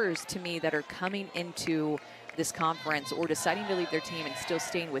transfers to me that are coming into this conference or deciding to leave their team and still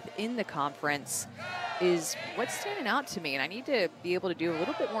staying within the conference is what's standing out to me. And I need to be able to do a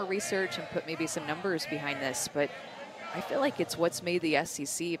little bit more research and put maybe some numbers behind this, but I feel like it's what's made the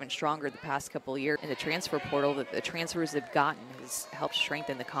SEC even stronger the past couple of years in the transfer portal, that the transfers they've gotten has helped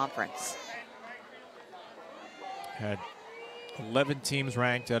strengthen the conference. Had 11 teams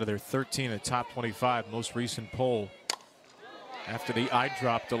ranked out of their 13 in the top 25, most recent poll after the eye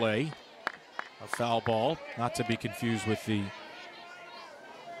drop delay. A foul ball, not to be confused with the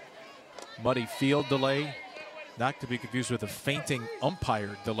muddy field delay, not to be confused with a fainting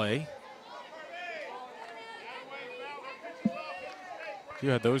umpire delay. If you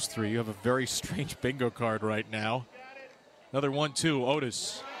had those three, you have a very strange bingo card right now. Another 1-2.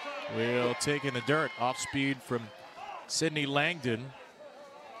 Otis will take in the dirt. Off speed from Sydney Langdon.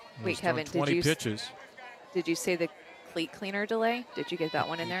 Wait, Kevin, 20 pitches. Did you say the cleat cleaner delay? Did you get that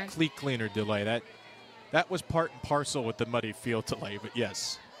one in there? Cleat cleaner delay. That was part and parcel with the muddy field delay, but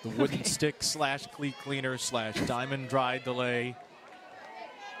yes, the wooden stick / cleat cleaner / diamond dry delay.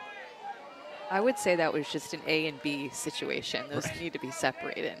 I would say that was just an A and B situation. Those need to be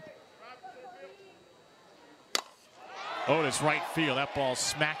separated. Otis right field. That ball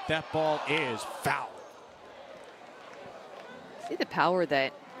smacked. That ball is foul. See the power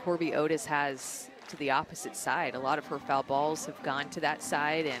that Corby Otis has to the opposite side. A lot of her foul balls have gone to that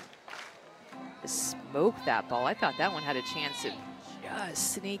side and smoke that ball. I thought that one had a chance of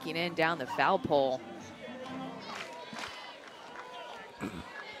just sneaking in down the foul pole.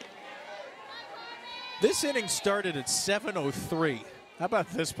 This inning started at 7:03. How about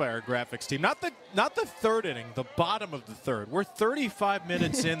this by our graphics team? Not the third inning, the bottom of the third. We're 35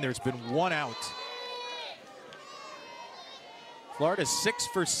 minutes in. There's been one out. Florida 6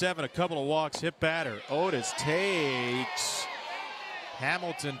 for 7, a couple of walks, hit batter. Otis takes.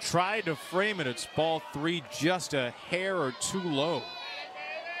 Hamilton tried to frame it. It's ball 3, just a hair or two low.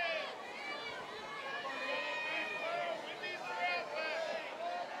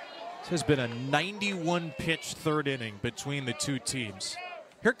 This has been a 91-pitch third inning between the two teams.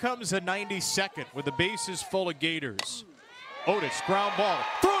 Here comes the 92nd with the bases full of Gators. Otis, ground ball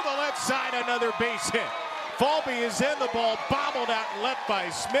through the left side, another base hit. Falby is in, the ball bobbled out and left by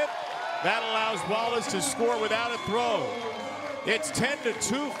Smith. That allows Wallace to score without a throw. It's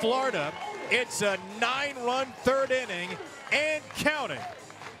 10-2 Florida. It's a 9-run third inning and counting.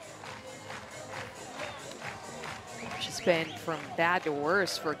 It's just been from bad to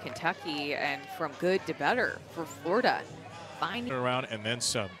worse for Kentucky and from good to better for Florida. Finding around and then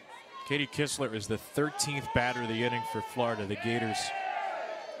some. Katie Kistler is the 13th batter of the inning for Florida. The Gators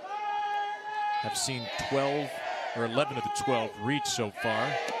have seen 12 or 11 of the 12 reach so far.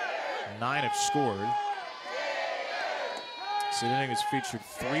 9 have scored. So the inning has featured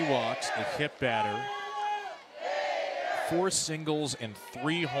 3 walks, a hit batter, 4 singles, and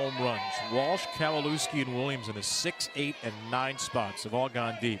 3 home runs. Walsh, Kowalewski, and Williams in the 6, 8, and 9 spots have all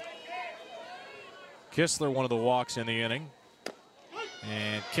gone deep. Kistler, one of the walks in the inning.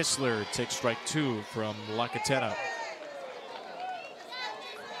 And Kistler takes strike 2 from Lacatena.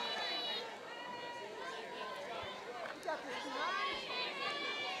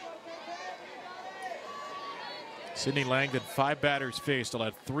 Sydney Langdon, 5 batters faced.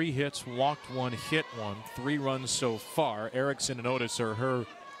 Allowed 3 hits, walked 1, hit 1, 3 runs so far. Erickson and Otis are her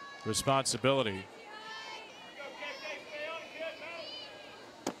responsibility.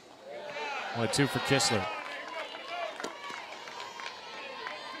 1-2 for Kistler.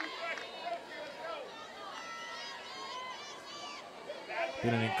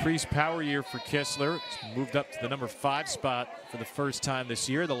 Been an increased power year for Kistler. It's moved up to the number 5 spot for the first time this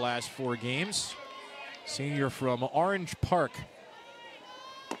year, the last 4 games. Senior from Orange Park.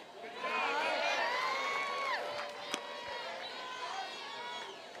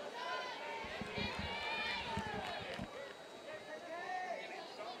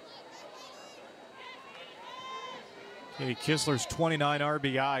 Okay, Kistler's 29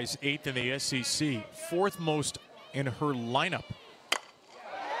 RBIs, 8th in the SEC, 4th most in her lineup.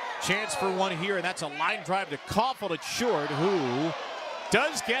 Chance for one here, and that's a line drive to Koffel at short, who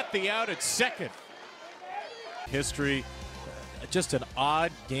does get the out at second. History, just an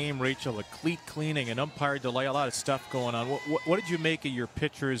odd game, Rachel. A cleat cleaning, an umpire delay, a lot of stuff going on. What did you make of your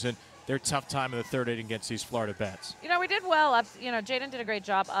pitchers and their tough time in the 3rd inning against these Florida bats? You know, we did well. Jaden did a great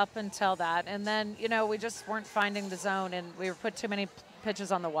job up until that. And then, we just weren't finding the zone, and we put too many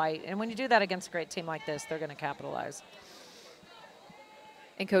pitches on the white. And when you do that against a great team like this, they're going to capitalize.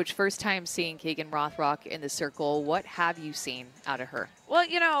 And, Coach, first time seeing Keegan Rothrock in the circle. What have you seen out of her? Well,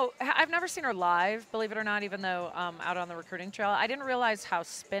 I've never seen her live, believe it or not, even though out on the recruiting trail. I didn't realize how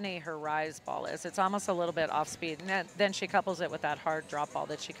spinny her rise ball is. It's almost a little bit off speed. And then she couples it with that hard drop ball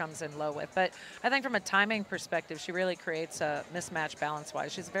that she comes in low with. But I think from a timing perspective, she really creates a mismatch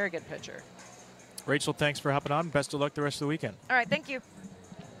balance-wise. She's a very good pitcher. Rachel, thanks for hopping on. Best of luck the rest of the weekend. All right, thank you.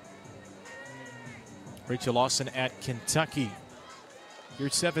 Rachel Lawson at Kentucky. You're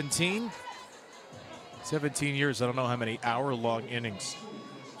 17 years. I don't know how many hour-long innings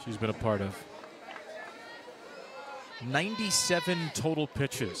she's been a part of. 97 total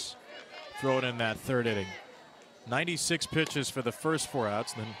pitches thrown in that 3rd inning. 96 pitches for the first 4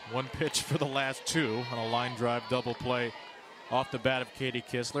 outs, and then 1 pitch for the last 2 on a line drive double play off the bat of Katie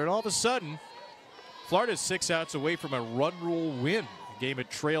Kistler. And all of a sudden, Florida's 6 outs away from a run rule win. A game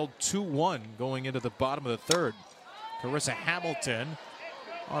it trailed 2-1 going into the bottom of the 3rd. Carissa Hamilton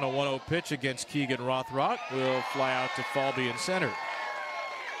on a 1-0 pitch against Keegan Rothrock will fly out to Falby in center.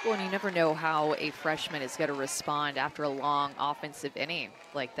 Well, and you never know how a freshman is going to respond after a long offensive inning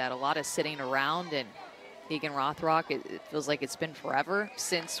like that. A lot of sitting around, and Keegan Rothrock, it feels like it's been forever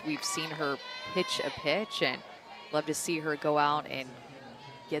since we've seen her pitch a pitch, and love to see her go out and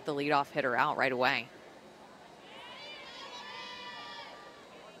get the leadoff hitter out right away.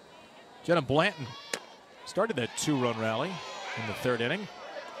 Jenna Blanton started that 2-run rally in the 3rd inning.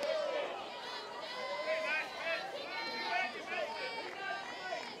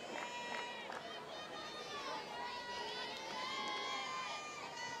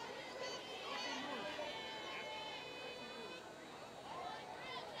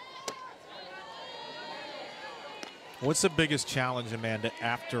 What's the biggest challenge, Amanda,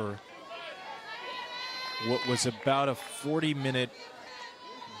 after what was about a 40-minute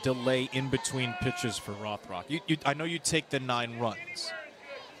delay in between pitches for Rothrock? I know you take the 9 runs,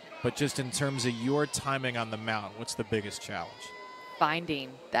 but just in terms of your timing on the mound, what's the biggest challenge?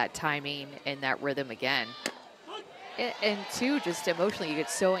 Finding that timing and that rhythm again. And 2, just emotionally, you get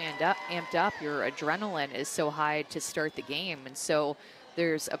so amped up. Your adrenaline is so high to start the game. And so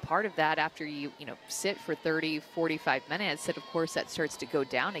there's a part of that after you sit for 30, 45 minutes that, of course, that starts to go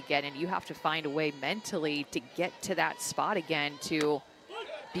down again. And you have to find a way mentally to get to that spot again to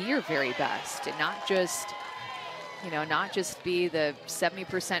be your very best, and not just be the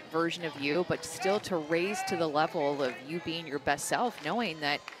 70% version of you, but still to raise to the level of you being your best self, knowing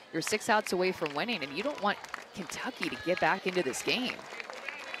that you're 6 outs away from winning, and you don't want Kentucky to get back into this game.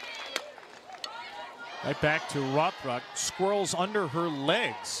 Right back to Rothrock. Squirrels under her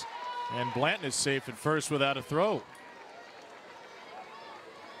legs. And Blanton is safe at first without a throw.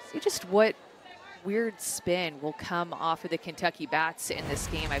 See just what weird spin will come off of the Kentucky bats in this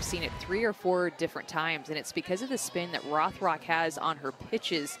game. I've seen it 3 or 4 different times, and it's because of the spin that Rothrock has on her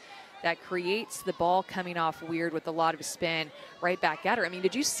pitches that creates the ball coming off weird with a lot of spin right back at her. I mean,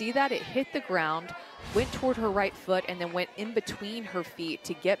 did you see that? It hit the ground, went toward her right foot, and then went in between her feet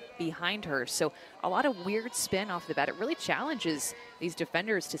to get behind her. So a lot of weird spin off the bat. It really challenges these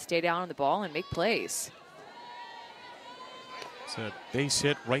defenders to stay down on the ball and make plays. It's a base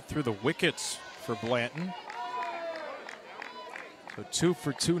hit right through the wickets for Blanton. So 2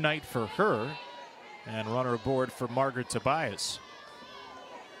 for 2 night for her, and runner aboard for Margaret Tobias.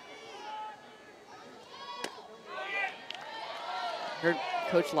 Heard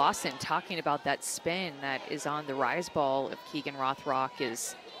Coach Lawson talking about that spin that is on the rise ball of Keegan Rothrock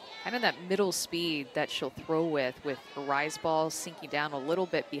is kind of that middle speed that she'll throw with her rise ball sinking down a little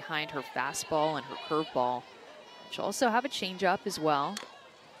bit behind her fastball and her curveball. She'll also have a changeup as well.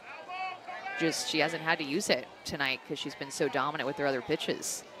 Just she hasn't had to use it tonight because she's been so dominant with her other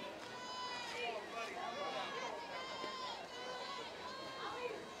pitches.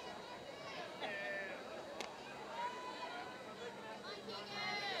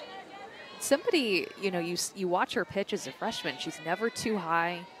 Somebody, you know, you watch her pitch as a freshman. She's never too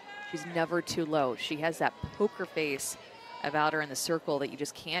high. She's never too low. She has that poker face about her in the circle that you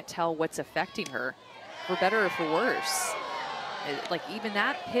just can't tell what's affecting her, for better or for worse. Like even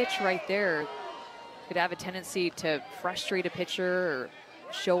that pitch right there could have a tendency to frustrate a pitcher or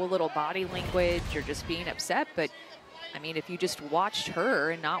show a little body language or just being upset. But I mean, if you just watched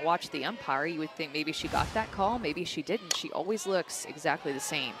her and not watched the umpire, you would think maybe she got that call, maybe she didn't. She always looks exactly the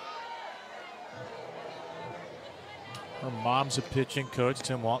same. Her mom's a pitching coach.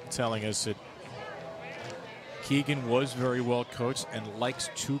 Tim Walton telling us that Keegan was very well coached and likes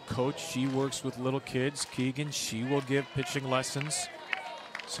to coach. She works with little kids. Keegan, she will give pitching lessons.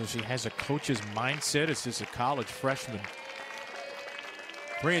 So she has a coach's mindset as just a college freshman.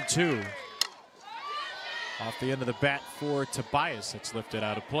 3-2. Off the end of the bat for Tobias. It's lifted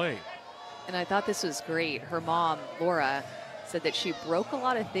out of play. And I thought this was great. Her mom, Laura, said that she broke a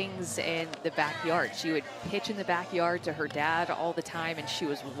lot of things in the backyard. She would pitch in the backyard to her dad all the time, and she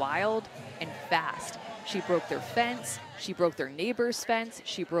was wild and fast. She broke their fence. She broke their neighbor's fence.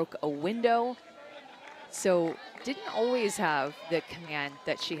 She broke a window. So didn't always have the command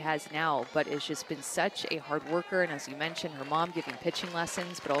that she has now, but has just been such a hard worker. And as you mentioned, her mom giving pitching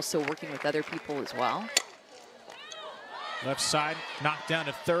lessons, but also working with other people as well. Left side knocked down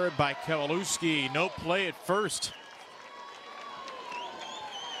to third by Kowalewski. No play at first.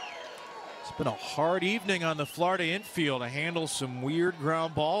 It's been a hard evening on the Florida infield to handle some weird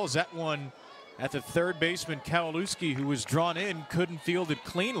ground balls. That one at the third baseman, Kowalewski, who was drawn in, couldn't field it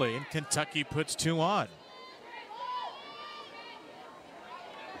cleanly, and Kentucky puts 2 on.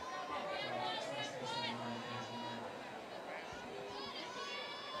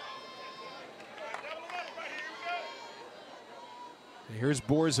 Here's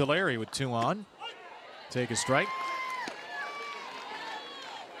Borzilleri with 2 on. Take a strike.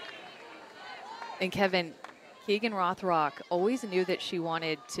 And Kevin, Keegan Rothrock always knew that she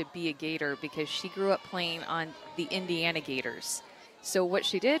wanted to be a Gator because she grew up playing on the Indiana Gators. So what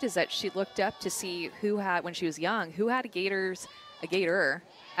she did is that she looked up to see who had, when she was young, who had a Gator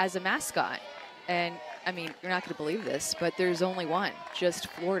as a mascot. And I mean, you're not going to believe this, but there's only one, just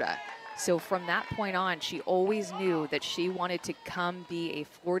Florida. So from that point on, she always knew that she wanted to come be a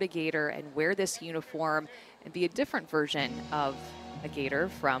Florida Gator and wear this uniform and be a different version of a Gator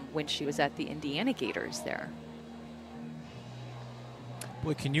from when she was at the Indiana Gators there.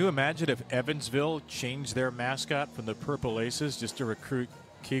 Boy, can you imagine if Evansville changed their mascot from the Purple Aces just to recruit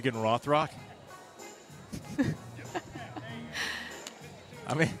Keegan Rothrock?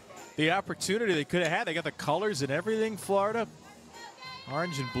 I mean, the opportunity they could have had. They got the colors and everything, Florida.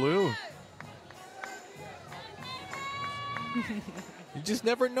 Orange and blue. You just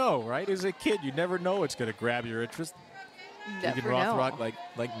never know, right? As a kid, you never know what's going to grab your interest. Keegan Rothrock,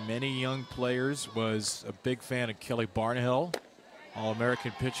 like many young players, was a big fan of Kelly Barnhill,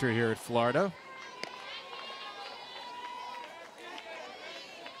 All-American pitcher here at Florida.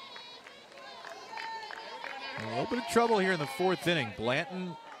 A little bit of trouble here in the 4th inning.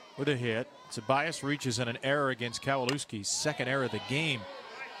 Blanton with a hit. Tobias reaches in an error against Kowalewski's second error of the game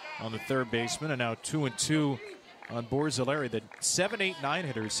on the third baseman, and now 2-2 on Borzilleri. The 7, 8, 9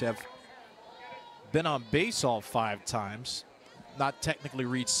 hitters have been on base all 5 times. Not technically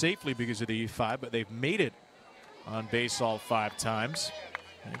reached safely because of the E5, but they've made it on base all 5 times.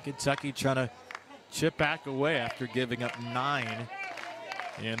 And Kentucky trying to chip back away after giving up 9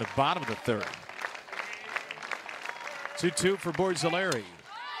 in the bottom of the 3rd. 2-2 for Borzilleri.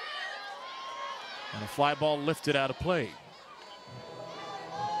 And a fly ball lifted out of play.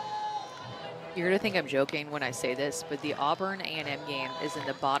 You're going to think I'm joking when I say this, but the Auburn A&M game is in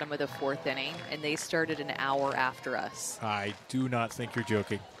the bottom of the 4th inning, and they started an hour after us. I do not think you're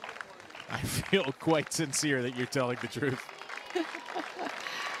joking. I feel quite sincere that you're telling the truth.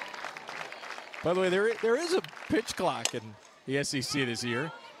 By the way, there is a pitch clock in the SEC this year.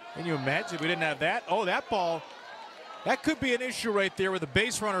 Can you imagine if we didn't have that? Oh, that ball, that could be an issue right there with the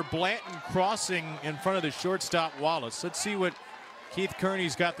base runner Blanton crossing in front of the shortstop Wallace. Let's see what Keith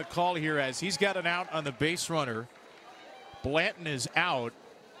Kearney's got the call here as he's got an out on the base runner. Blanton is out.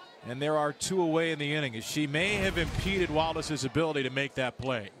 And there are 2 away in the inning, as she may have impeded Wallace's ability to make that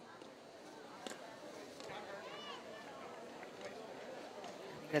play.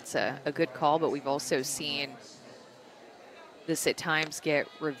 That's a good call, but we've also seen this at times get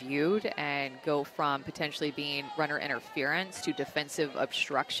reviewed and go from potentially being runner interference to defensive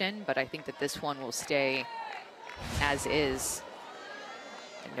obstruction. But I think that this one will stay as is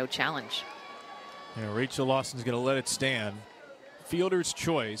and no challenge. Yeah, Rachel Lawson's going to let it stand. Fielder's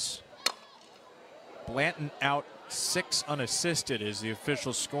choice. Blanton out 6 unassisted is the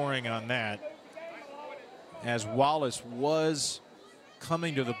official scoring on that, as Wallace was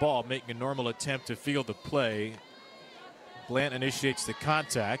coming to the ball, making a normal attempt to field the play. Blanton initiates the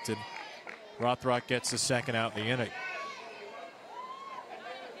contact, and Rothrock gets the second out in the inning.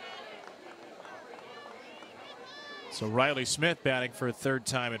 So Riley Smith batting for a 3rd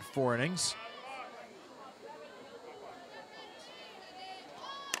time in 4 innings.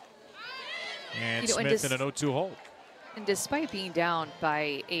 And Smith in an 0-2 hold. And despite being down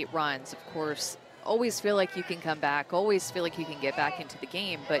by 8 runs, of course, always feel like you can come back, always feel like you can get back into the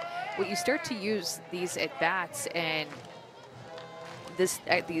game. But what you start to use these at-bats and these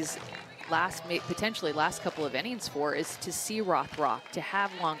potentially last couple of innings for is to see Rothrock, to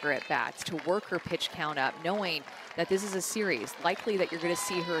have longer at-bats, to work her pitch count up, knowing that this is a series, likely that you're going to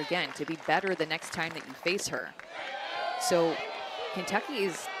see her again, to be better the next time that you face her. So Kentucky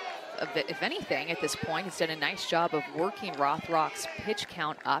is, if anything, at this point, has done a nice job of working Rothrock's pitch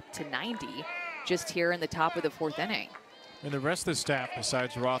count up to 90 just here in the top of the 4th inning. And the rest of the staff,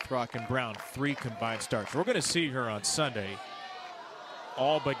 besides Rothrock and Brown, 3 combined starts. We're going to see her on Sunday,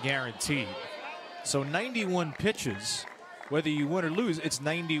 all but guaranteed. So 91 pitches, whether you win or lose, it's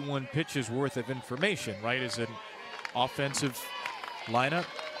 91 pitches worth of information, right, as an offensive lineup.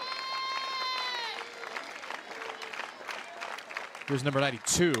 Here's number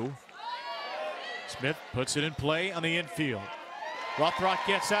 92. Smith puts it in play on the infield. Rothrock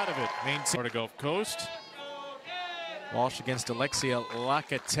gets out of it. Florida Gulf Coast. Walsh against Alexia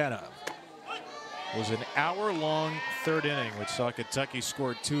Lacatena. It was an hour-long 3rd inning, which saw Kentucky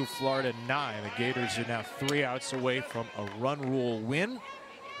score 2, Florida 9. The Gators are now 3 outs away from a run rule win.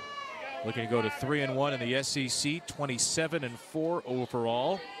 Looking to go to 3-1 in the SEC, 27-4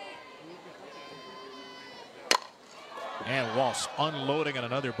 overall. And Walsh unloading on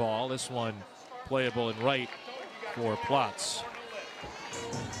another ball. This one playable in right for Plotz.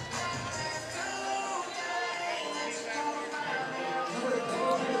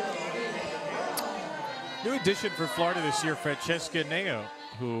 New addition for Florida this year, Francesca Neo,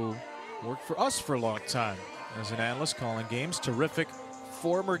 who worked for us for a long time as an analyst calling games. Terrific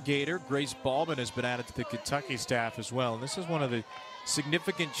former Gator. Grace Baldwin has been added to the Kentucky staff as well. And this is one of the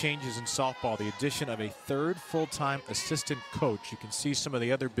significant changes in softball, the addition of a 3rd full-time assistant coach. You can see some of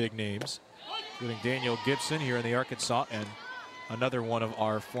the other big names, including Daniel Gibson here in the Arkansas, and another one of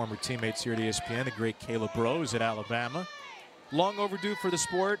our former teammates here at ESPN, the great Caleb Rose at Alabama. Long overdue for the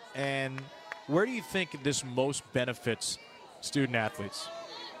sport. And where do you think this most benefits student athletes?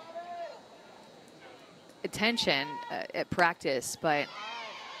 Attention at practice, but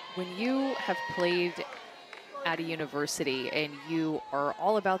when you have played at a university and you are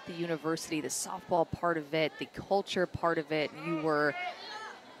all about the university, the softball part of it, the culture part of it, and you were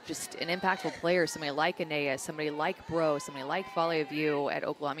just an impactful player, somebody like Anea, somebody like Bro, somebody like Valley View at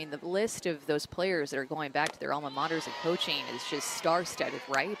Oklahoma. I mean, the list of those players that are going back to their alma maters and coaching is just star-studded,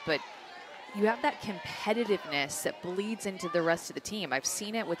 right? But you have that competitiveness that bleeds into the rest of the team. I've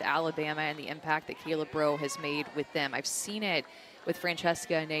seen it with Alabama and the impact that Caleb Bro has made with them. I've seen it with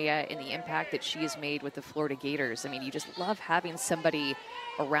Francesca Anea and the impact that she has made with the Florida Gators. I mean, you just love having somebody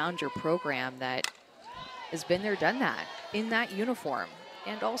around your program that has been there, done that, in that uniform.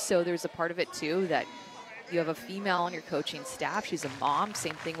 And also there's a part of it too that you have a female on your coaching staff. She's a mom.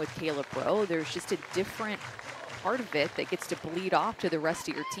 Same thing with Caleb Bro. There's just a different part of it that gets to bleed off to the rest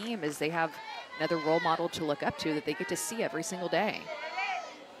of your team as they have another role model to look up to that they get to see every single day.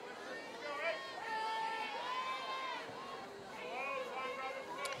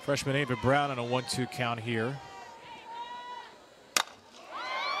 Freshman Ava Brown on a 1-2 count here.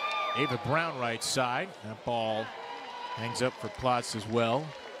 Ava Brown right side. That ball hangs up for Plotz as well.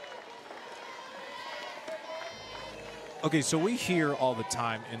 Okay, so we hear all the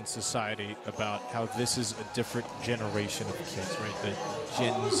time in society about how this is a different generation of kids, right? The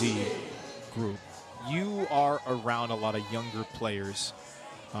Gen Z group. You are around a lot of younger players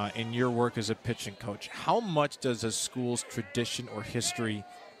in your work as a pitching coach. How much does a school's tradition or history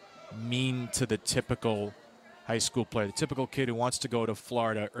mean to the typical high school player, the typical kid who wants to go to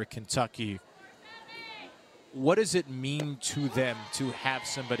Florida or Kentucky? what does it mean to them to have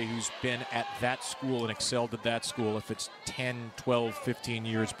somebody who's been at that school and excelled at that school if it's 10, 12, 15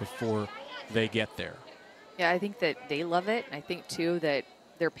 years before they get there? Yeah, I think that they love it. And I think, too, that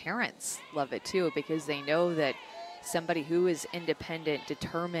their parents love it, too, because they know that somebody who is independent,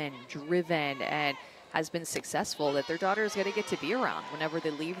 determined, driven, and has been successful, that their daughter is going to get to be around whenever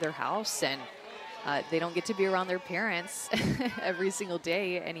they leave their house. And they don't get to be around their parents every single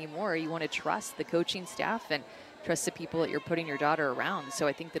day anymore. You want to trust the coaching staff and trust the people that you're putting your daughter around. So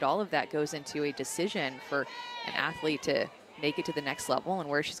I think that all of that goes into a decision for an athlete to make it to the next level and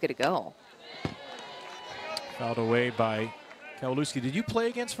where she's going to go. Fouled away by Kowalewski. Did you play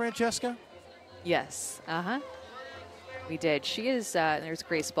against Francesca? Yes. We did. She is, there's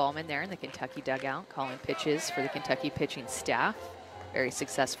Grace Ballman there in the Kentucky dugout calling pitches for the Kentucky pitching staff. Very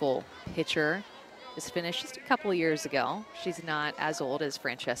successful pitcher. Just finished just a couple of years ago. She's not as old as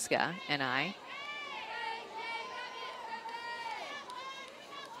Francesca and I.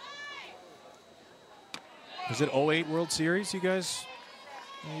 Was it 08 World Series, you guys?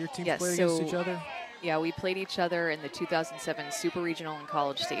 Your teams played against each other? Yeah, we played each other in the 2007 Super Regional in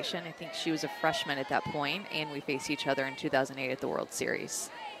College Station. I think she was a freshman at that point, and we faced each other in 2008 at the World Series.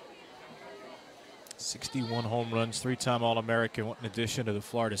 61 home runs, three-time All-American, in addition to the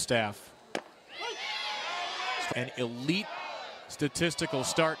Florida staff. An elite statistical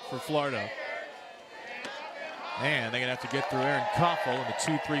start for Florida. And they're going to have to get through Aaron Koffel and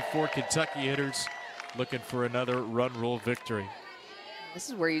the 2-3-4 Kentucky hitters looking for another run rule victory. This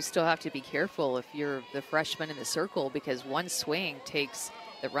is where you still have to be careful if you're the freshman in the circle, because one swing takes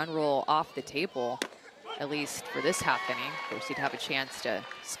the run rule off the table, at least for this half inning. Of course, you'd have a chance to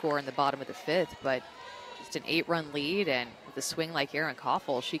score in the bottom of the fifth, but just an 8-run lead, and with a swing like Aaron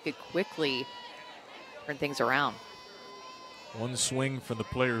Koffel, she could quickly turn things around. One swing from the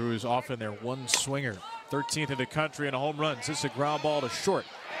player who is often their one swinger. 13th in the country in home runs. This is a ground ball to short.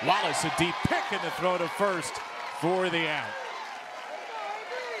 Wallace, a deep pick, and the throw to first for the out.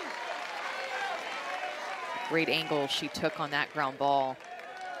 Great angle she took on that ground ball.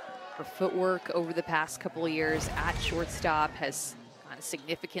 Her footwork over the past couple of years at shortstop has gotten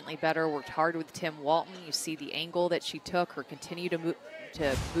significantly better. Worked hard with Tim Walton. You see the angle that she took, her continue to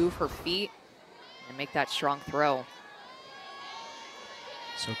move her feet and make that strong throw.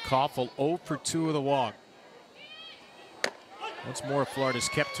 So Koffel 0 for 2 of the walk. Once more, Florida's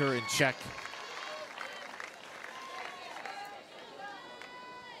kept her in check.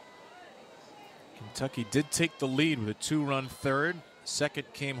 Kentucky did take the lead with a 2-run third.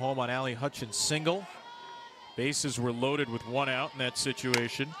 Second came home on Allie Hutchins' single. Bases were loaded with 1 out in that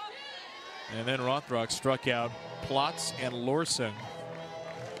situation. And then Rothrock struck out Plotz and Lorson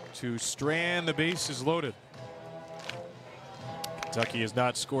to strand the bases loaded. Kentucky has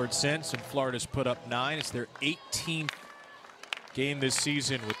not scored since, and Florida's put up 9. It's their 18th game this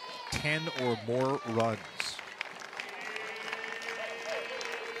season with 10 or more runs.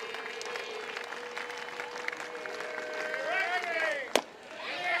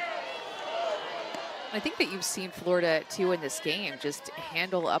 I think that you've seen Florida, too, in this game just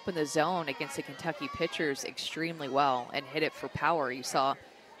handle up in the zone against the Kentucky pitchers extremely well and hit it for power. You saw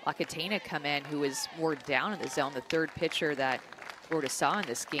Lakatena come in, who was more down in the zone, the third pitcher that Florida saw in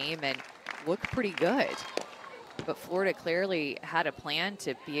this game, and looked pretty good. But Florida clearly had a plan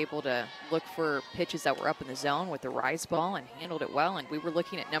to be able to look for pitches that were up in the zone with the rise ball and handled it well. And we were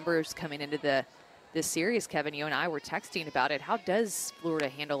looking at numbers coming into this series, Kevin. You and I were texting about it. How does Florida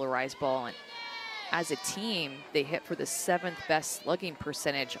handle a rise ball? And as a team, they hit for the 7th best slugging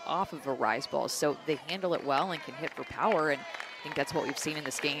percentage off of a rise ball. So they handle it well and can hit for power, and I think that's what we've seen in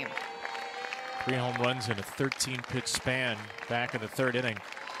this game. 3 home runs in a 13-pitch span back in the 3rd inning.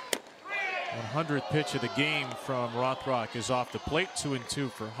 100th pitch of the game from Rothrock is off the plate. 2-2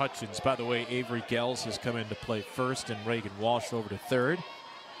 for Hutchins. By the way, Avery Gels has come into play first, and Reagan Walsh over to third.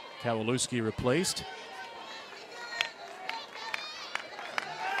 Kowalewski replaced.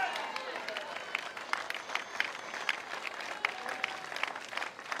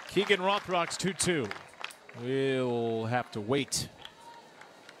 Keegan Rothrock's 2-2. We'll have to wait.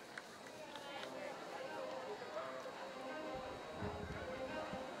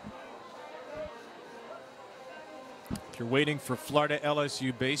 If you're waiting for Florida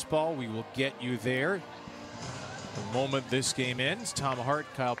LSU baseball, we will get you there. The moment this game ends, Tom Hart,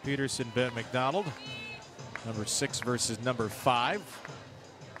 Kyle Peterson, Ben McDonald. Number 6 versus number 5.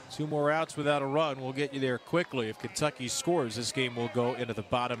 2 more outs without a run. We'll get you there quickly. If Kentucky scores, this game will go into the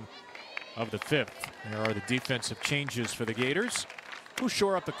bottom of the 5th. There are the defensive changes for the Gators, who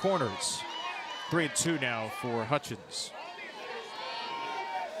shore up the corners. 3-2 now for Hutchins.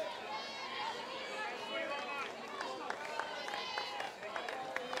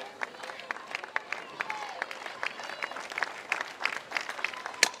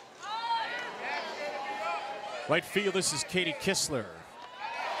 Right field, this is Katie Kistler.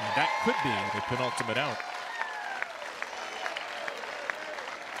 And that could be the penultimate out.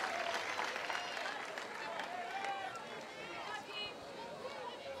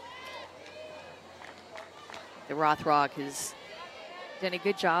 The Rothrock has done a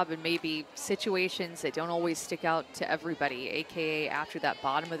good job in maybe situations that don't always stick out to everybody, aka after that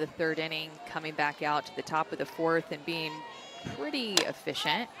bottom of the third inning, coming back out to the top of the fourth and being pretty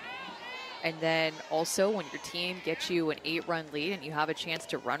efficient. And then also when your team gets you an 8-run lead and you have a chance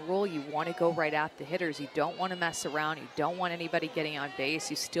to run rule, you want to go right at the hitters. You don't want to mess around. You don't want anybody getting on base.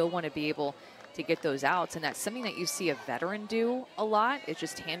 You still want to be able to get those outs. And that's something that you see a veteran do a lot, is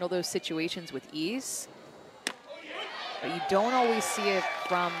just handle those situations with ease. But you don't always see it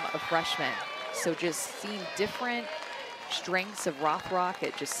from a freshman. So just seeing different strengths of Rothrock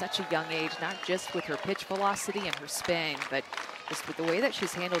at just such a young age, not just with her pitch velocity and her spin, but just with the way that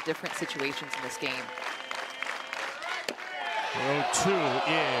she's handled different situations in this game. 0-2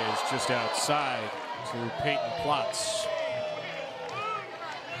 is just outside to Peyton Plotz.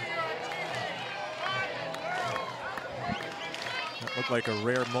 That looked like a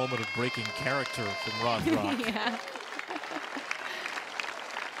rare moment of breaking character from Rothrock. Yeah.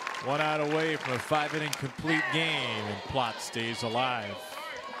 1 out away from a 5-inning complete game, and Plotz stays alive.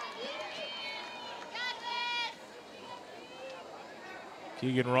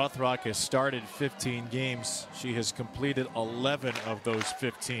 Keegan Rothrock has started 15 games. She has completed 11 of those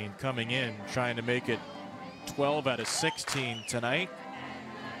 15 coming in, trying to make it 12 out of 16 tonight.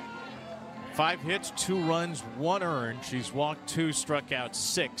 5 hits, 2 runs, 1 earned. She's walked 2, struck out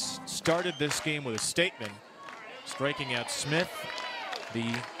 6. Started this game with a statement, striking out Smith, the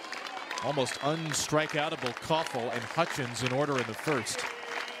almost unstrikeoutable Koffel, and Hutchins in order in the first.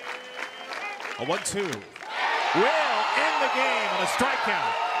 A 1-2 will end the game on a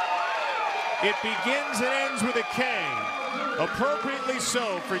strikeout. It begins and ends with a K. Appropriately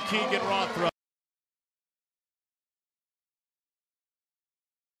so for Keegan Rothrock.